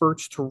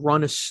experts to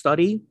run a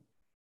study,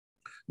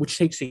 which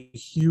takes a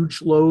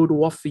huge load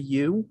off of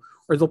you,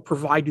 or they'll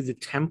provide you the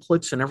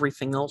templates and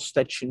everything else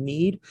that you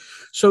need.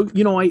 So,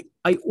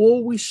 I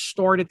always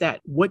start at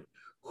that.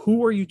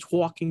 Who are you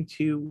talking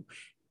to,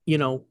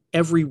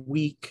 every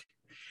week?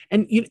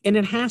 And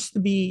it has to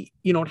be,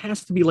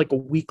 like a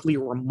weekly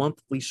or a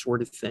monthly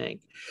sort of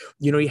thing.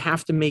 You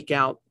have to make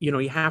out,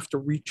 you have to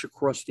reach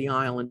across the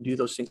aisle and do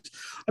those things.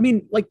 I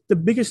mean, like the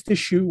biggest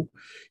issue,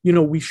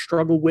 we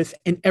struggle with,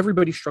 and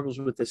everybody struggles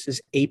with this,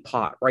 is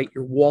APOT, right?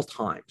 Your wall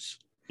times.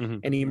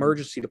 And the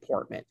emergency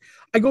department.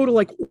 I go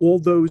to all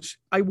those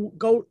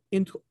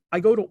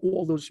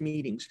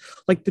meetings.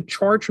 Like the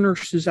charge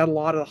nurses at a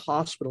lot of the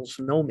hospitals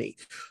know me.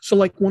 So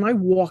like when I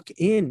walk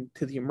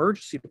into the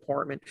emergency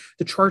department,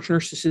 the charge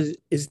nurse says,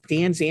 "Is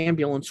Dan's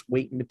ambulance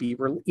waiting to be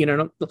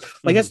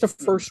that's the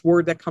first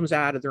word that comes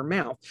out of their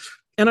mouth.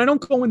 And I don't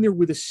go in there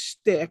with a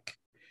stick,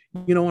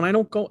 And I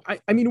don't go, I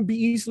mean, it would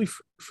be easily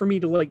for me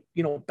to, like,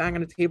 bang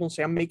on the table and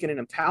say, I'm making an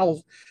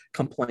Impal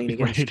complaint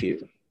against Right.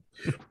 you.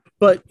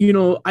 But,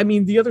 I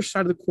mean, the other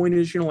side of the coin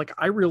is, like,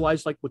 I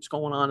realize, like, what's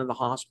going on in the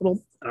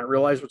hospital, and I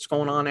realize what's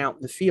going on out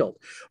in the field.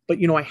 But,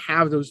 I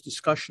have those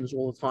discussions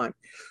all the time.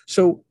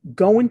 So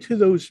going to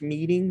those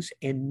meetings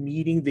and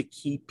meeting the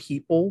key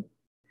people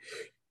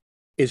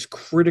is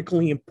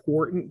critically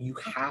important. You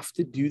have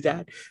to do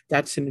that.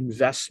 That's an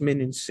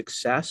investment in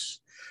success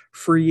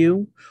for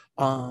you.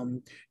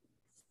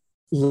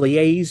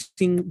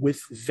 Liaising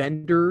with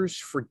vendors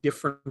for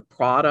different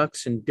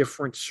products and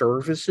different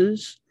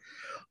services.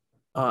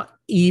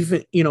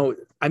 Even,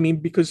 I mean,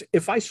 because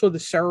if I saw the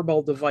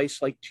Ceribell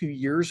device like 2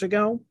 years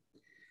ago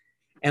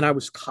and I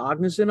was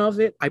cognizant of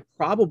it, I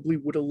probably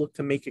would have looked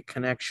to make a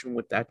connection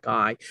with that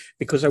guy,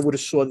 because I would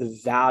have saw the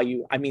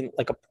value. I mean,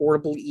 like a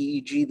portable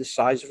EEG the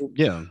size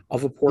Yeah.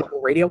 of a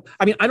portable radio.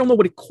 I mean, I don't know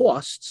what it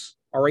costs.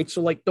 All right.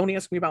 So, like, don't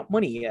ask me about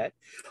money yet.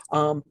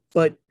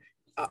 But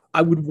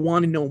I would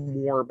want to know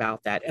more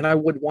about that. And I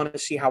would want to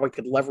see how I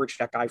could leverage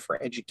that guy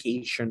for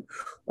education,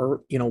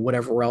 or,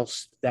 whatever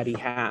else that he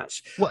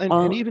has. Well,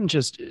 and even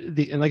just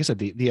and like I said,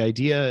 the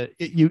idea,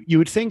 you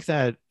would think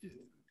that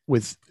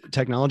with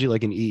technology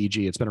like an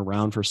EEG, it's been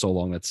around for so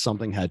long that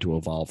something had to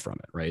evolve from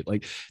it, right?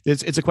 Like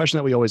it's a question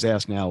that we always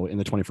ask now in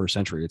the 21st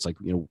century. It's like,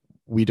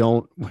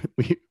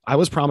 I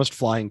was promised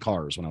flying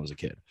cars when I was a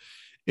kid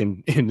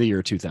in the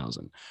year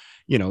 2000.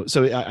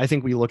 So I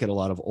think we look at a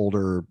lot of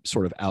older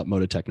sort of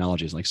outmoded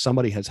technologies, like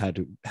somebody has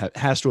to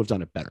have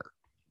done it better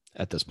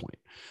at this point.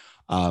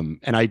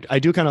 And I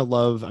do kind of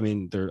love, I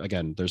mean,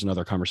 there's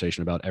another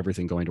conversation about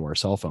everything going to our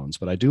cell phones,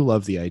 but I do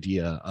love the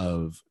idea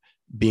of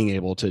being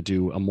able to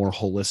do a more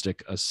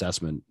holistic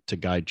assessment to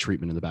guide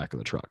treatment in the back of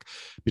the truck,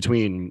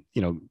 between,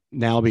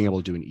 now being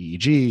able to do an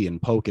EEG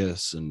and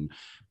POCUS, and,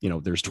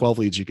 there's 12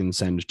 leads you can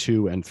send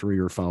to and through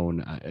your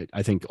phone.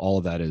 I think all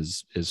of that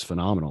is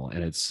phenomenal.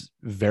 And it's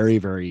very,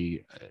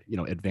 very,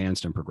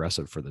 advanced and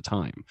progressive for the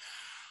time.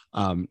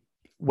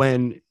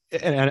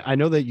 And I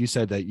know that you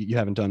said that you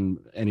haven't done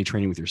any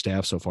training with your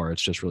staff so far.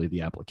 It's just really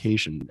the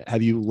application.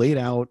 Have you laid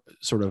out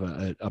sort of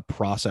a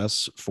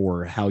process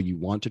for how you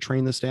want to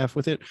train the staff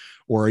with it?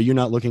 Or are you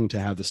not looking to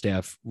have the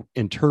staff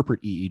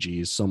interpret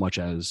EEGs so much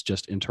as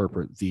just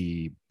interpret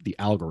the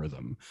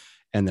algorithm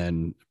and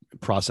then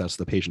process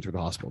the patient through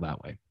the hospital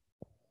that way?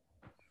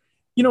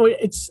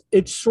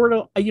 It's sort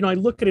of, I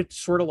look at it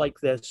sort of like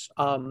this.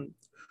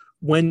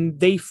 When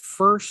they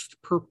first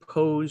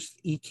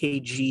proposed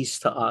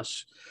EKGs to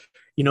us,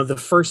 the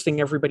first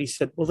thing everybody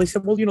said, well,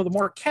 the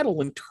Marquette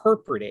will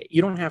interpret it.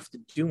 You don't have to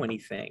do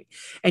anything.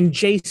 And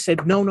Jay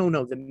said, no,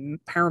 the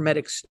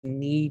paramedics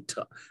need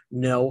to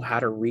know how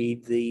to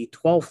read the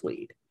 12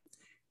 lead.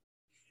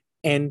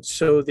 And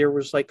so there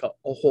was like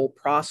a whole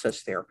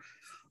process there.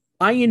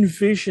 I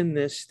envision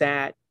this,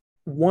 that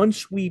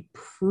once we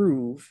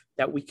prove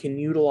that we can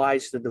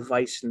utilize the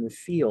device in the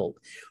field,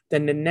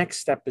 then the next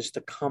step is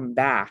to come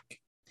back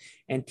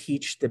and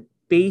teach the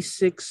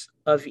basics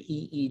of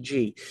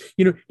EEG.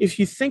 If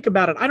you think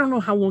about it, I don't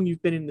know how long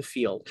you've been in the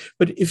field,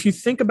 but if you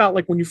think about,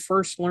 like, when you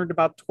first learned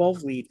about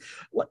 12 lead,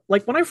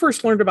 like when I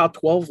first learned about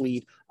 12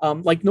 lead,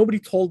 like nobody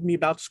told me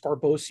about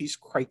Scarbosi's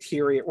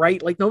criteria,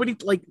 right? Like nobody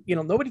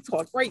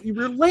taught, right? You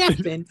were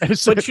laughing, but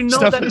stuff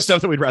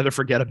that we'd rather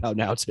forget about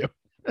now too.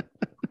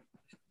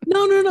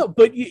 No.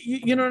 But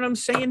you know what I'm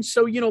saying?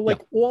 So,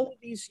 like, all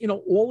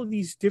of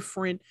these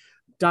different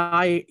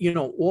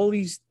all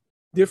these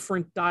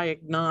different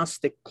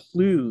diagnostic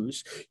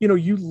clues,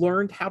 you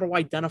learned how to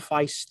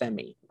identify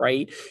STEMI,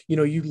 right?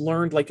 You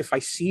learned, like, if I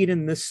see it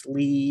in this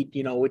lead,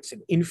 it's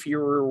an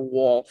inferior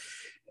wall.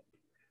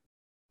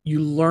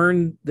 You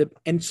learn that.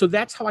 And so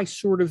that's how I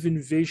sort of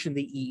envision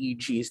the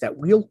EEGs, that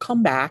we'll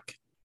come back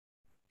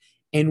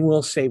and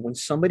we'll say, when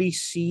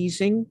somebody's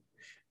seizing,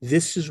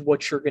 this is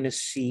what you're going to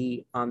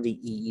see on the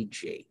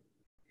EEG.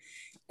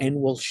 And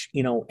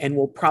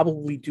we'll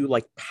probably do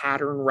like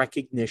pattern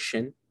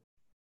recognition,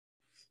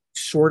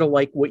 sort of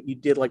like what you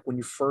did, like when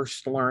you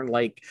first learned,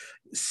 like,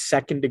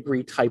 second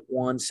degree type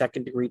 1,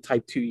 second degree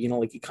type 2,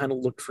 like you kind of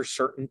look for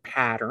certain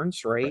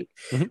patterns, right?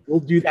 Mm-hmm.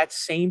 We'll do that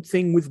same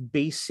thing with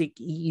basic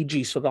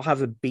EEG. So they'll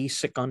have a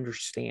basic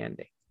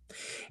understanding.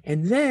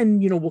 And then,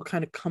 we'll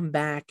kind of come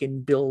back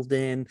and build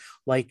in,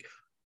 like,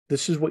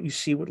 this is what you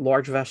see with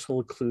large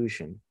vessel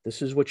occlusion.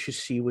 This is what you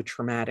see with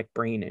traumatic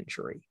brain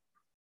injury.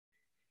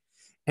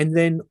 And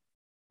then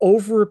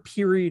over a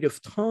period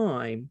of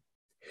time,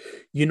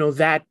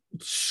 that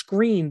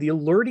screen, the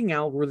alerting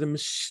algorithm,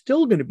 is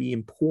still going to be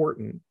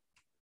important.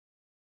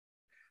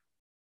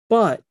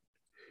 But,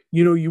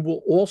 you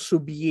will also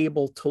be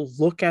able to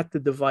look at the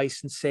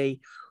device and say,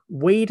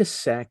 wait a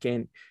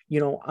second,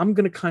 I'm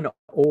going to kind of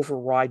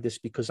override this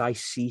because I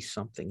see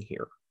something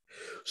here.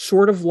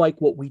 Sort of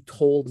like what we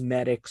told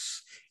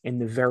medics in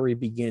the very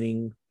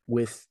beginning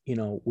with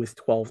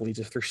 12 leads.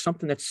 If there's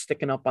something that's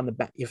sticking up on the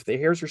back, if the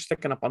hairs are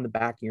sticking up on the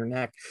back of your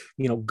neck,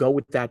 go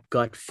with that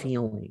gut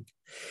feeling.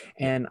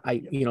 And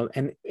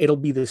and it'll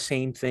be the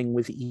same thing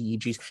with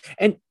EEGs.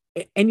 And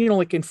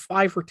like in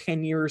 5 or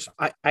 10 years,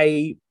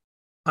 I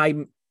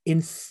I'm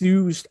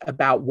enthused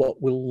about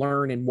what we'll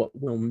learn and what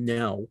we'll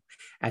know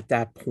at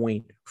that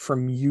point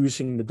from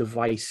using the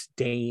device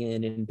day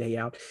in and day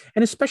out,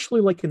 and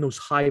especially like in those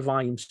high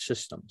volume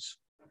systems,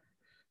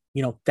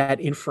 that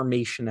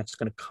information that's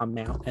going to come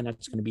out and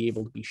that's going to be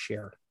able to be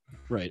shared.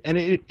 Right. And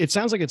it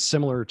sounds like it's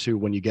similar to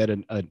when you get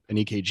an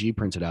EKG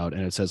printed out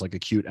and it says like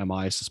acute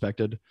MI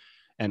suspected.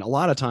 And a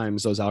lot of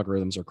times those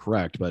algorithms are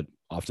correct, but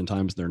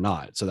oftentimes they're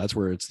not. So that's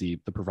where it's the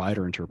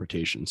provider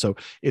interpretation. So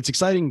it's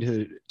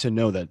exciting to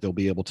know that they'll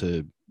be able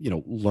to,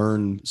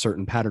 learn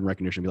certain pattern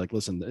recognition, be like,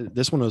 listen,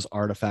 this one was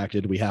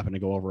artifacted. We happen to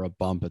go over a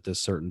bump at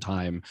this certain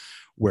time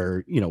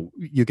where,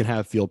 you can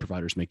have field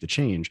providers make the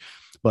change.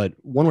 But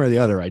one way or the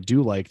other, I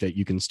do like that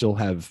you can still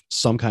have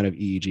some kind of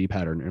EEG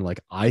pattern. And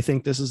like, I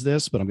think this is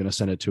this, but I'm going to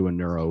send it to a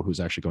neuro who's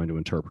actually going to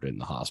interpret it in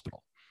the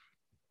hospital.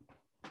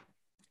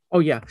 Oh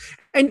yeah.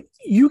 And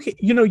you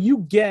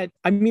get,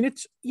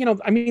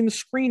 the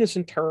screen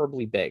isn't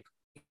terribly big,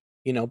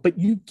 but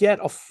you get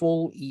a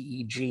full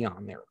EEG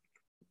on there.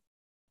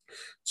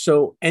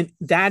 So, and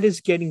that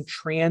is getting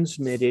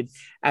transmitted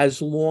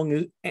as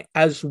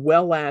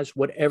well as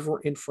whatever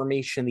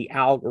information the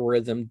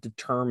algorithm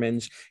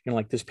determines,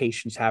 like this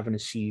patient's having a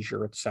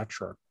seizure,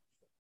 etc.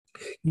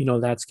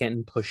 That's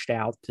getting pushed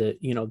out to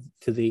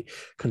the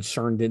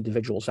concerned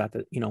individuals at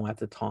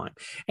the time.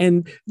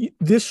 And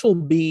this will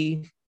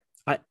be,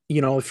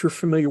 if you're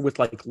familiar with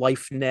like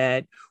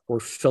LifeNet or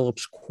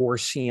Philips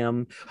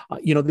Corsium,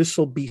 this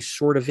will be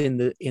sort of in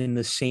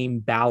the same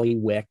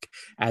bailiwick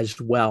as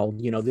well.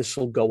 This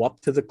will go up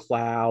to the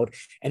cloud.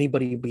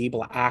 Anybody will be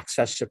able to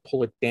access it,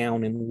 pull it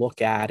down, and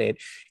look at it,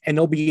 and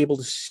they'll be able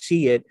to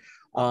see it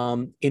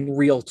in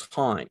real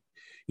time.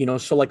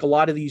 So like a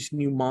lot of these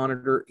new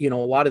monitors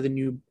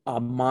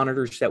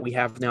that we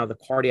have now, the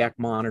cardiac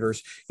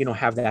monitors,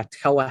 have that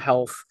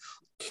telehealth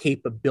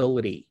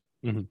capability.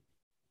 Mm-hmm.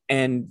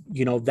 And,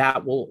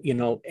 that will,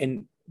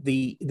 and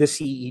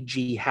this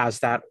EEG has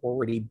that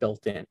already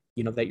built in,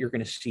 that you're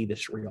going to see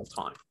this real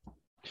time.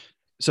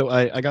 So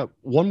I got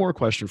one more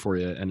question for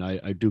you, and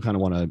I do kind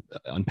of want to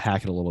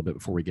unpack it a little bit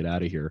before we get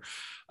out of here.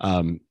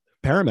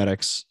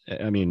 Paramedics,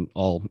 I mean,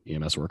 all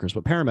EMS workers,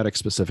 but paramedics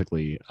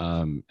specifically,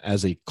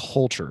 as a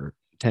culture,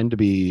 tend to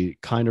be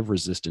kind of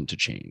resistant to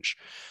change.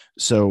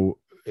 So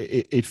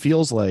it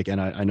feels like,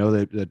 and I know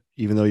that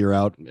even though you're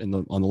out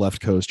on the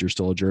left coast, you're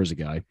still a Jersey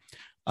guy.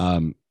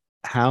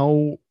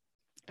 How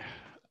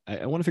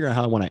I want to figure out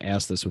how I want to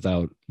ask this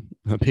without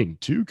being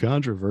too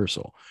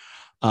controversial.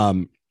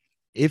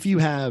 If you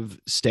have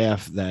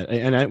staff that,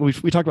 and we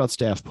talked about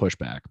staff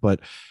pushback,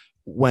 but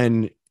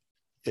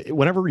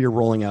whenever you're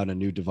rolling out a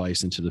new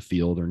device into the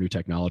field or new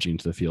technology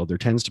into the field, there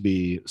tends to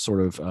be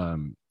sort of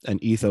an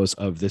ethos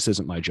of this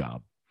isn't my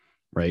job,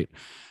 right?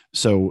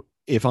 So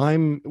if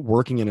I'm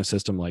working in a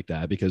system like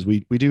that, because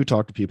we do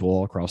talk to people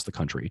all across the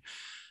country,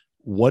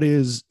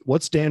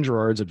 what's Dan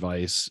Gerard's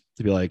advice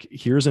to be like,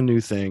 here's a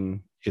new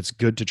thing. It's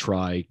good to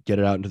try, get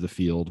it out into the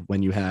field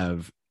when you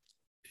have,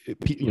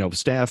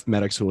 staff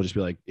medics who will just be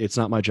like, it's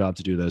not my job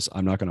to do this.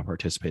 I'm not going to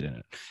participate in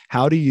it.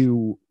 How do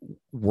you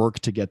work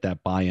to get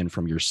that buy-in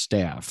from your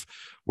staff?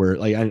 Where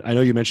like, I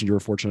know you mentioned you were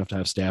fortunate enough to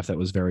have staff that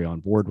was very on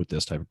board with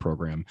this type of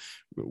program.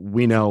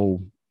 We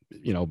know,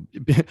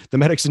 the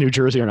medics in New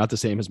Jersey are not the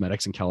same as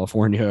medics in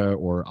California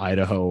or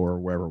Idaho or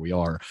wherever we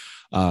are.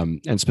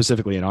 And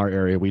specifically in our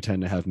area, we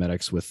tend to have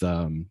medics with,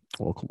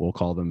 we'll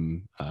call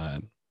them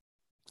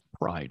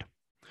pride.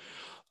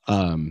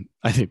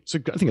 I think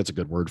that's a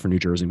good word for New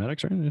Jersey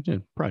medics, right? Yeah,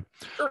 pride.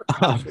 Sure,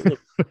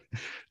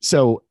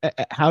 so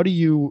how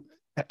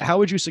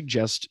would you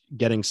suggest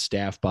getting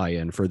staff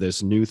buy-in for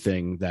this new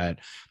thing that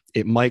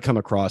it might come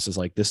across as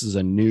like, this is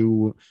a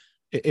new,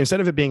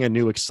 instead of it being a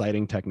new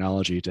exciting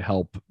technology to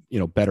help,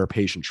 better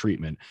patient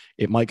treatment,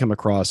 it might come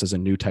across as a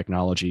new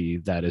technology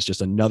that is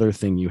just another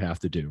thing you have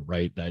to do,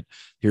 right? That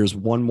here's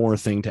one more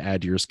thing to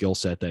add to your skill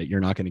set that you're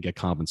not going to get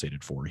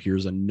compensated for.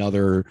 Here's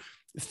another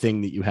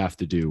thing that you have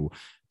to do.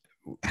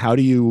 How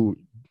do you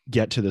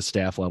get to the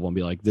staff level and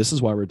be like, this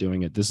is why we're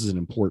doing it. This is an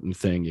important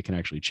thing. It can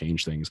actually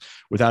change things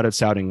without it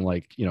sounding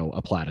like,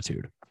 a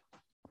platitude.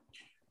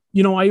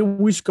 I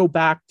always go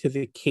back to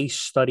the case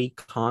study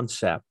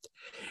concept.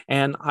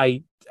 And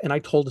I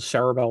told the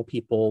Ceribell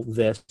people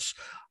this.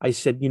 I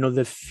said,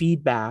 the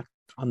feedback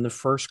on the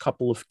first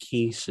couple of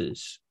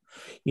cases,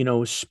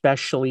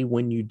 especially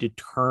when you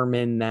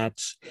determine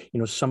that,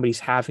 somebody's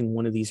having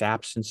one of these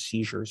absence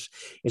seizures,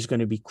 is going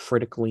to be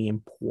critically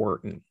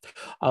important.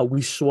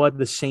 We saw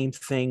the same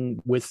thing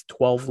with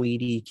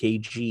 12-lead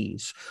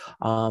EKGs.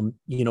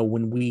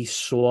 When we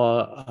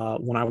saw,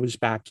 when I was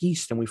back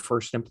east and we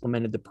first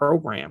implemented the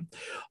program,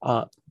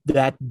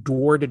 that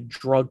door to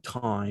drug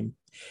time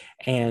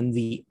and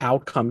the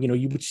outcome,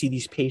 you would see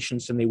these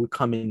patients and they would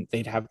come in,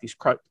 they'd have these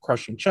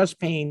crushing chest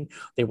pain,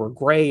 they were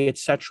gray,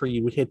 etc.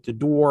 You would hit the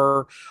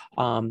door,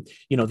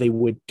 they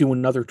would do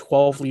another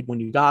 12 lead when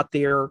you got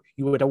there.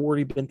 You would have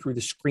already been through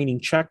the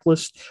screening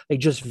checklist. They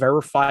just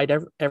verified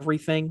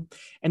everything.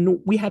 And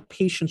we had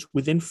patients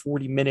within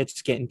 40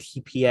 minutes getting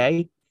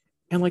TPA,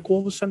 and like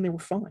all of a sudden they were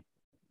fine.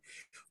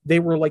 They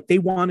were like, they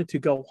wanted to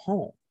go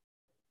home.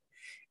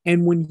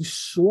 And when you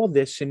saw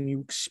this and you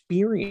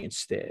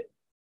experienced it,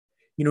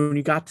 when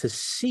you got to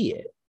see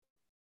it,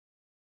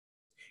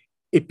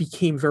 it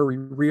became very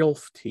real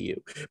to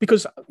you.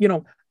 Because,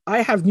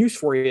 I have news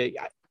for you.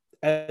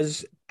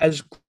 As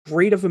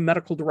great of a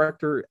medical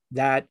director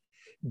that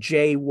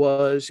Jay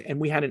was, and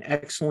we had an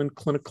excellent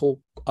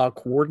clinical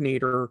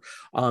coordinator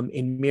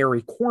in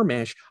Mary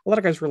Cormash, a lot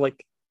of guys were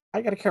like,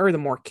 I got to carry the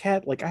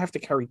Marquette. Like, I have to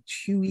carry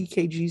 2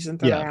 EKGs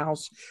into the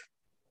house.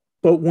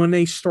 But when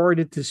they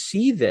started to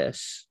see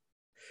this,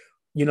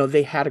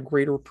 they had a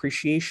greater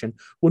appreciation.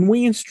 When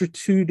we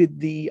instituted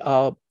the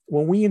not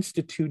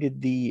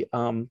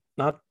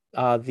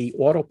the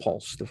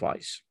autopulse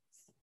device,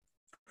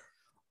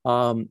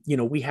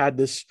 we had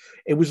this,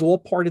 it was all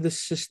part of the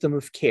system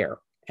of care.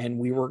 And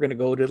we were going to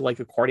go to like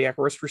a cardiac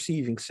arrest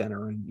receiving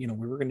center. And,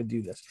 we were going to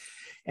do this.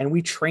 And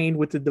we trained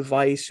with the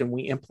device and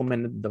we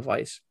implemented the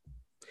device.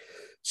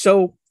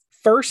 So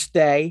first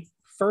day,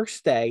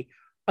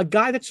 a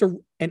guy that's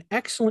an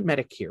excellent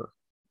medic here,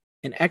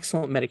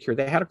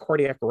 they had a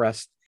cardiac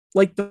arrest.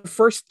 Like the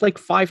first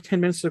 5-10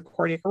 minutes of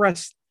cardiac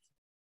arrest,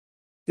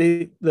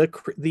 the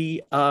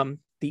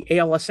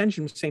ALS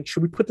engine was saying,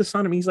 should we put this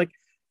on him? He's like,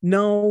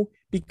 no,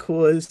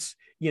 because,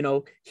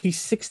 he's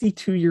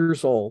 62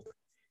 years old.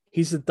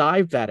 He's a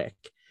diabetic.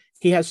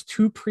 He has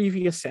 2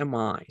 previous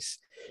MIs.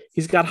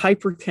 He's got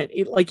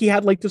hypertension. Like he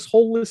had like this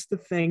whole list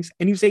of things,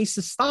 and he was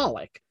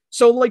asystolic.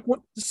 So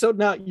so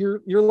now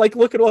you're like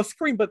looking off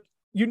screen, but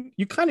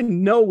you kind of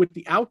know what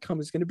the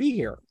outcome is going to be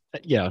here.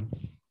 Yeah,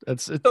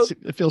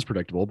 it feels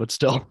predictable, but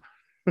still.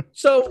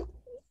 So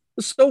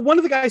one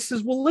of the guys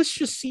says, well, let's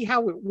just see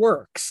how it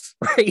works,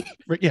 right?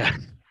 Yeah.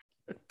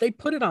 They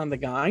put it on the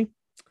guy,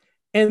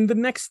 and the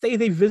next day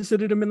they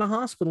visited him in the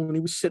hospital, and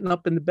he was sitting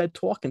up in the bed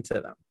talking to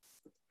them.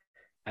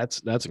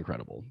 That's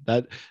incredible.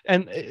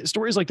 And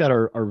stories like that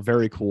are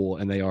very cool,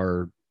 and they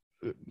are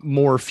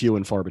more few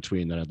and far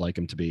between than I'd like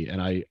them to be.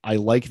 And I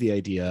like the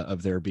idea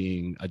of there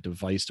being a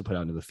device to put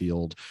out into the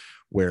field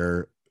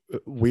where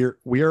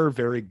we are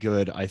very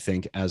good, I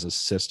think, as a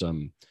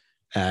system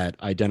at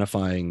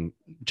identifying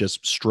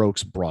just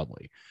strokes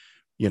broadly,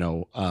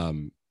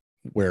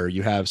 where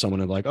you have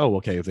someone like, oh,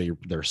 okay,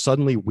 they're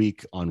suddenly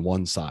weak on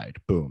one side,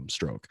 boom,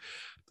 stroke.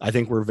 I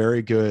think we're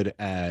very good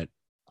at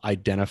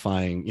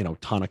identifying,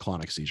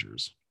 tonic-clonic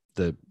seizures,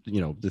 the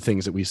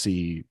things that we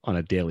see on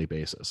a daily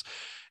basis.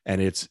 And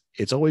it's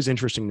always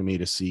interesting to me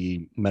to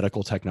see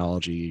medical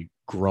technology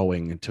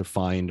growing to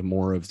find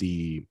more of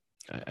the,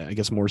 I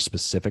guess, more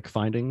specific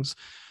findings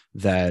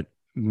that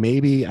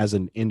maybe as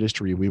an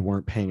industry we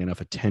weren't paying enough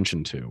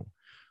attention to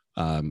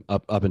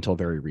up until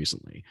very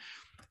recently.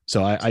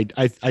 So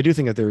I do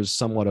think that there's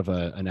somewhat of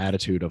an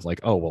attitude of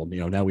like, oh, well,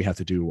 now we have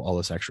to do all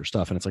this extra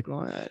stuff. And it's like,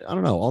 well, I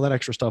don't know. All that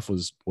extra stuff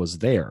was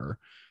there.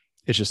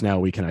 It's just now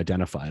we can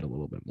identify it a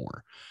little bit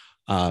more.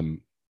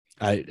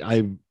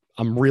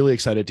 I'm really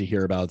excited to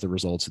hear about the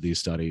results of these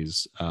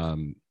studies.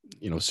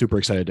 Super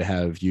excited to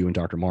have you and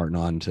Dr. Martin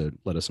on to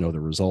let us know the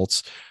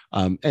results.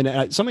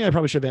 And something I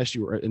probably should have asked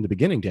you in the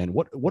beginning, Dan,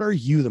 what are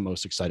you the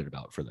most excited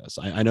about for this?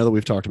 I know that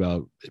we've talked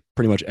about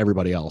pretty much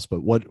everybody else,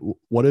 but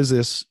what is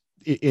this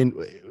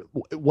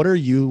what are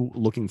you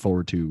looking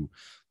forward to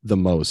the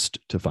most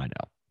to find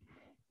out?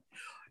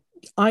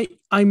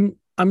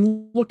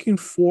 I'm looking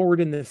forward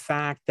in the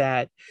fact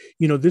that,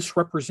 this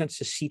represents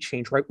a sea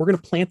change, right? We're going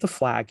to plant the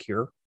flag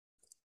here.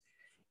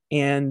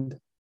 And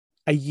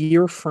a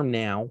year from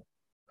now,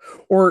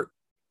 or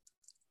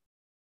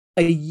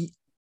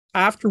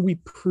after we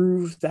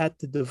prove that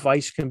the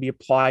device can be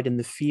applied in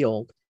the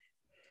field,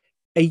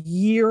 a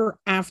year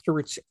after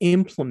it's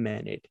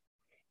implemented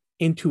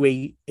into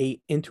a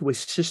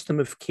system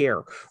of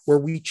care where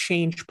we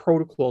change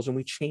protocols and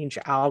we change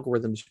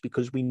algorithms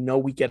because we know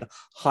we get a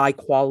high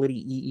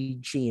quality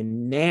EEG,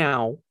 and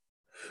now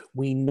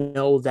we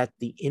know that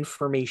the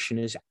information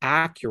is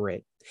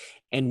accurate,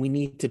 and we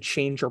need to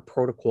change our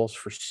protocols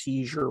for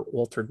seizure,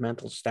 altered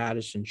mental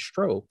status, and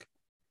stroke,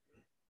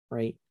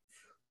 right?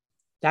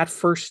 That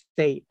first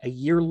day, a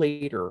year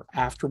later,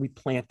 after we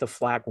plant the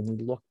flag, when we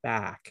look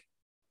back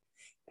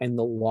and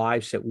the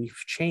lives that we've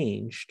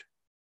changed,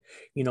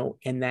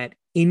 and that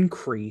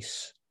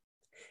increase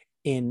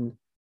in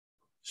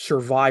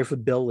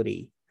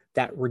survivability,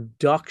 that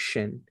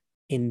reduction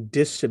in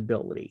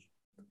disability,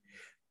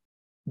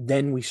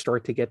 then we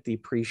start to get the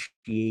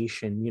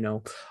appreciation,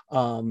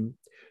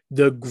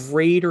 the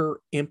greater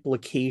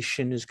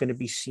implication is going to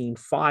be seen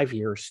 5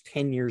 years,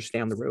 10 years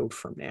down the road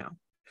from now.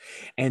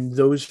 And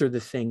those are the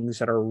things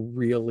that are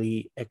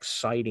really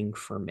exciting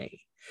for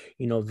me.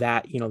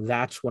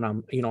 That's what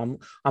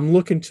I'm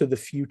looking to the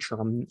future.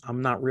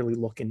 I'm not really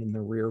looking in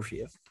the rear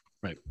view.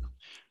 Right.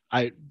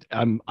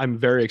 I'm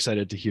very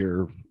excited to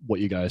hear what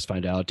you guys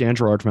find out. Dan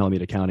Gerard from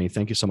Alameda County,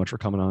 thank you so much for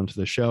coming on to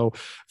the show.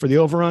 For the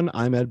Overrun,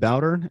 I'm Ed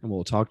Bowder, and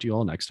we'll talk to you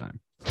all next time.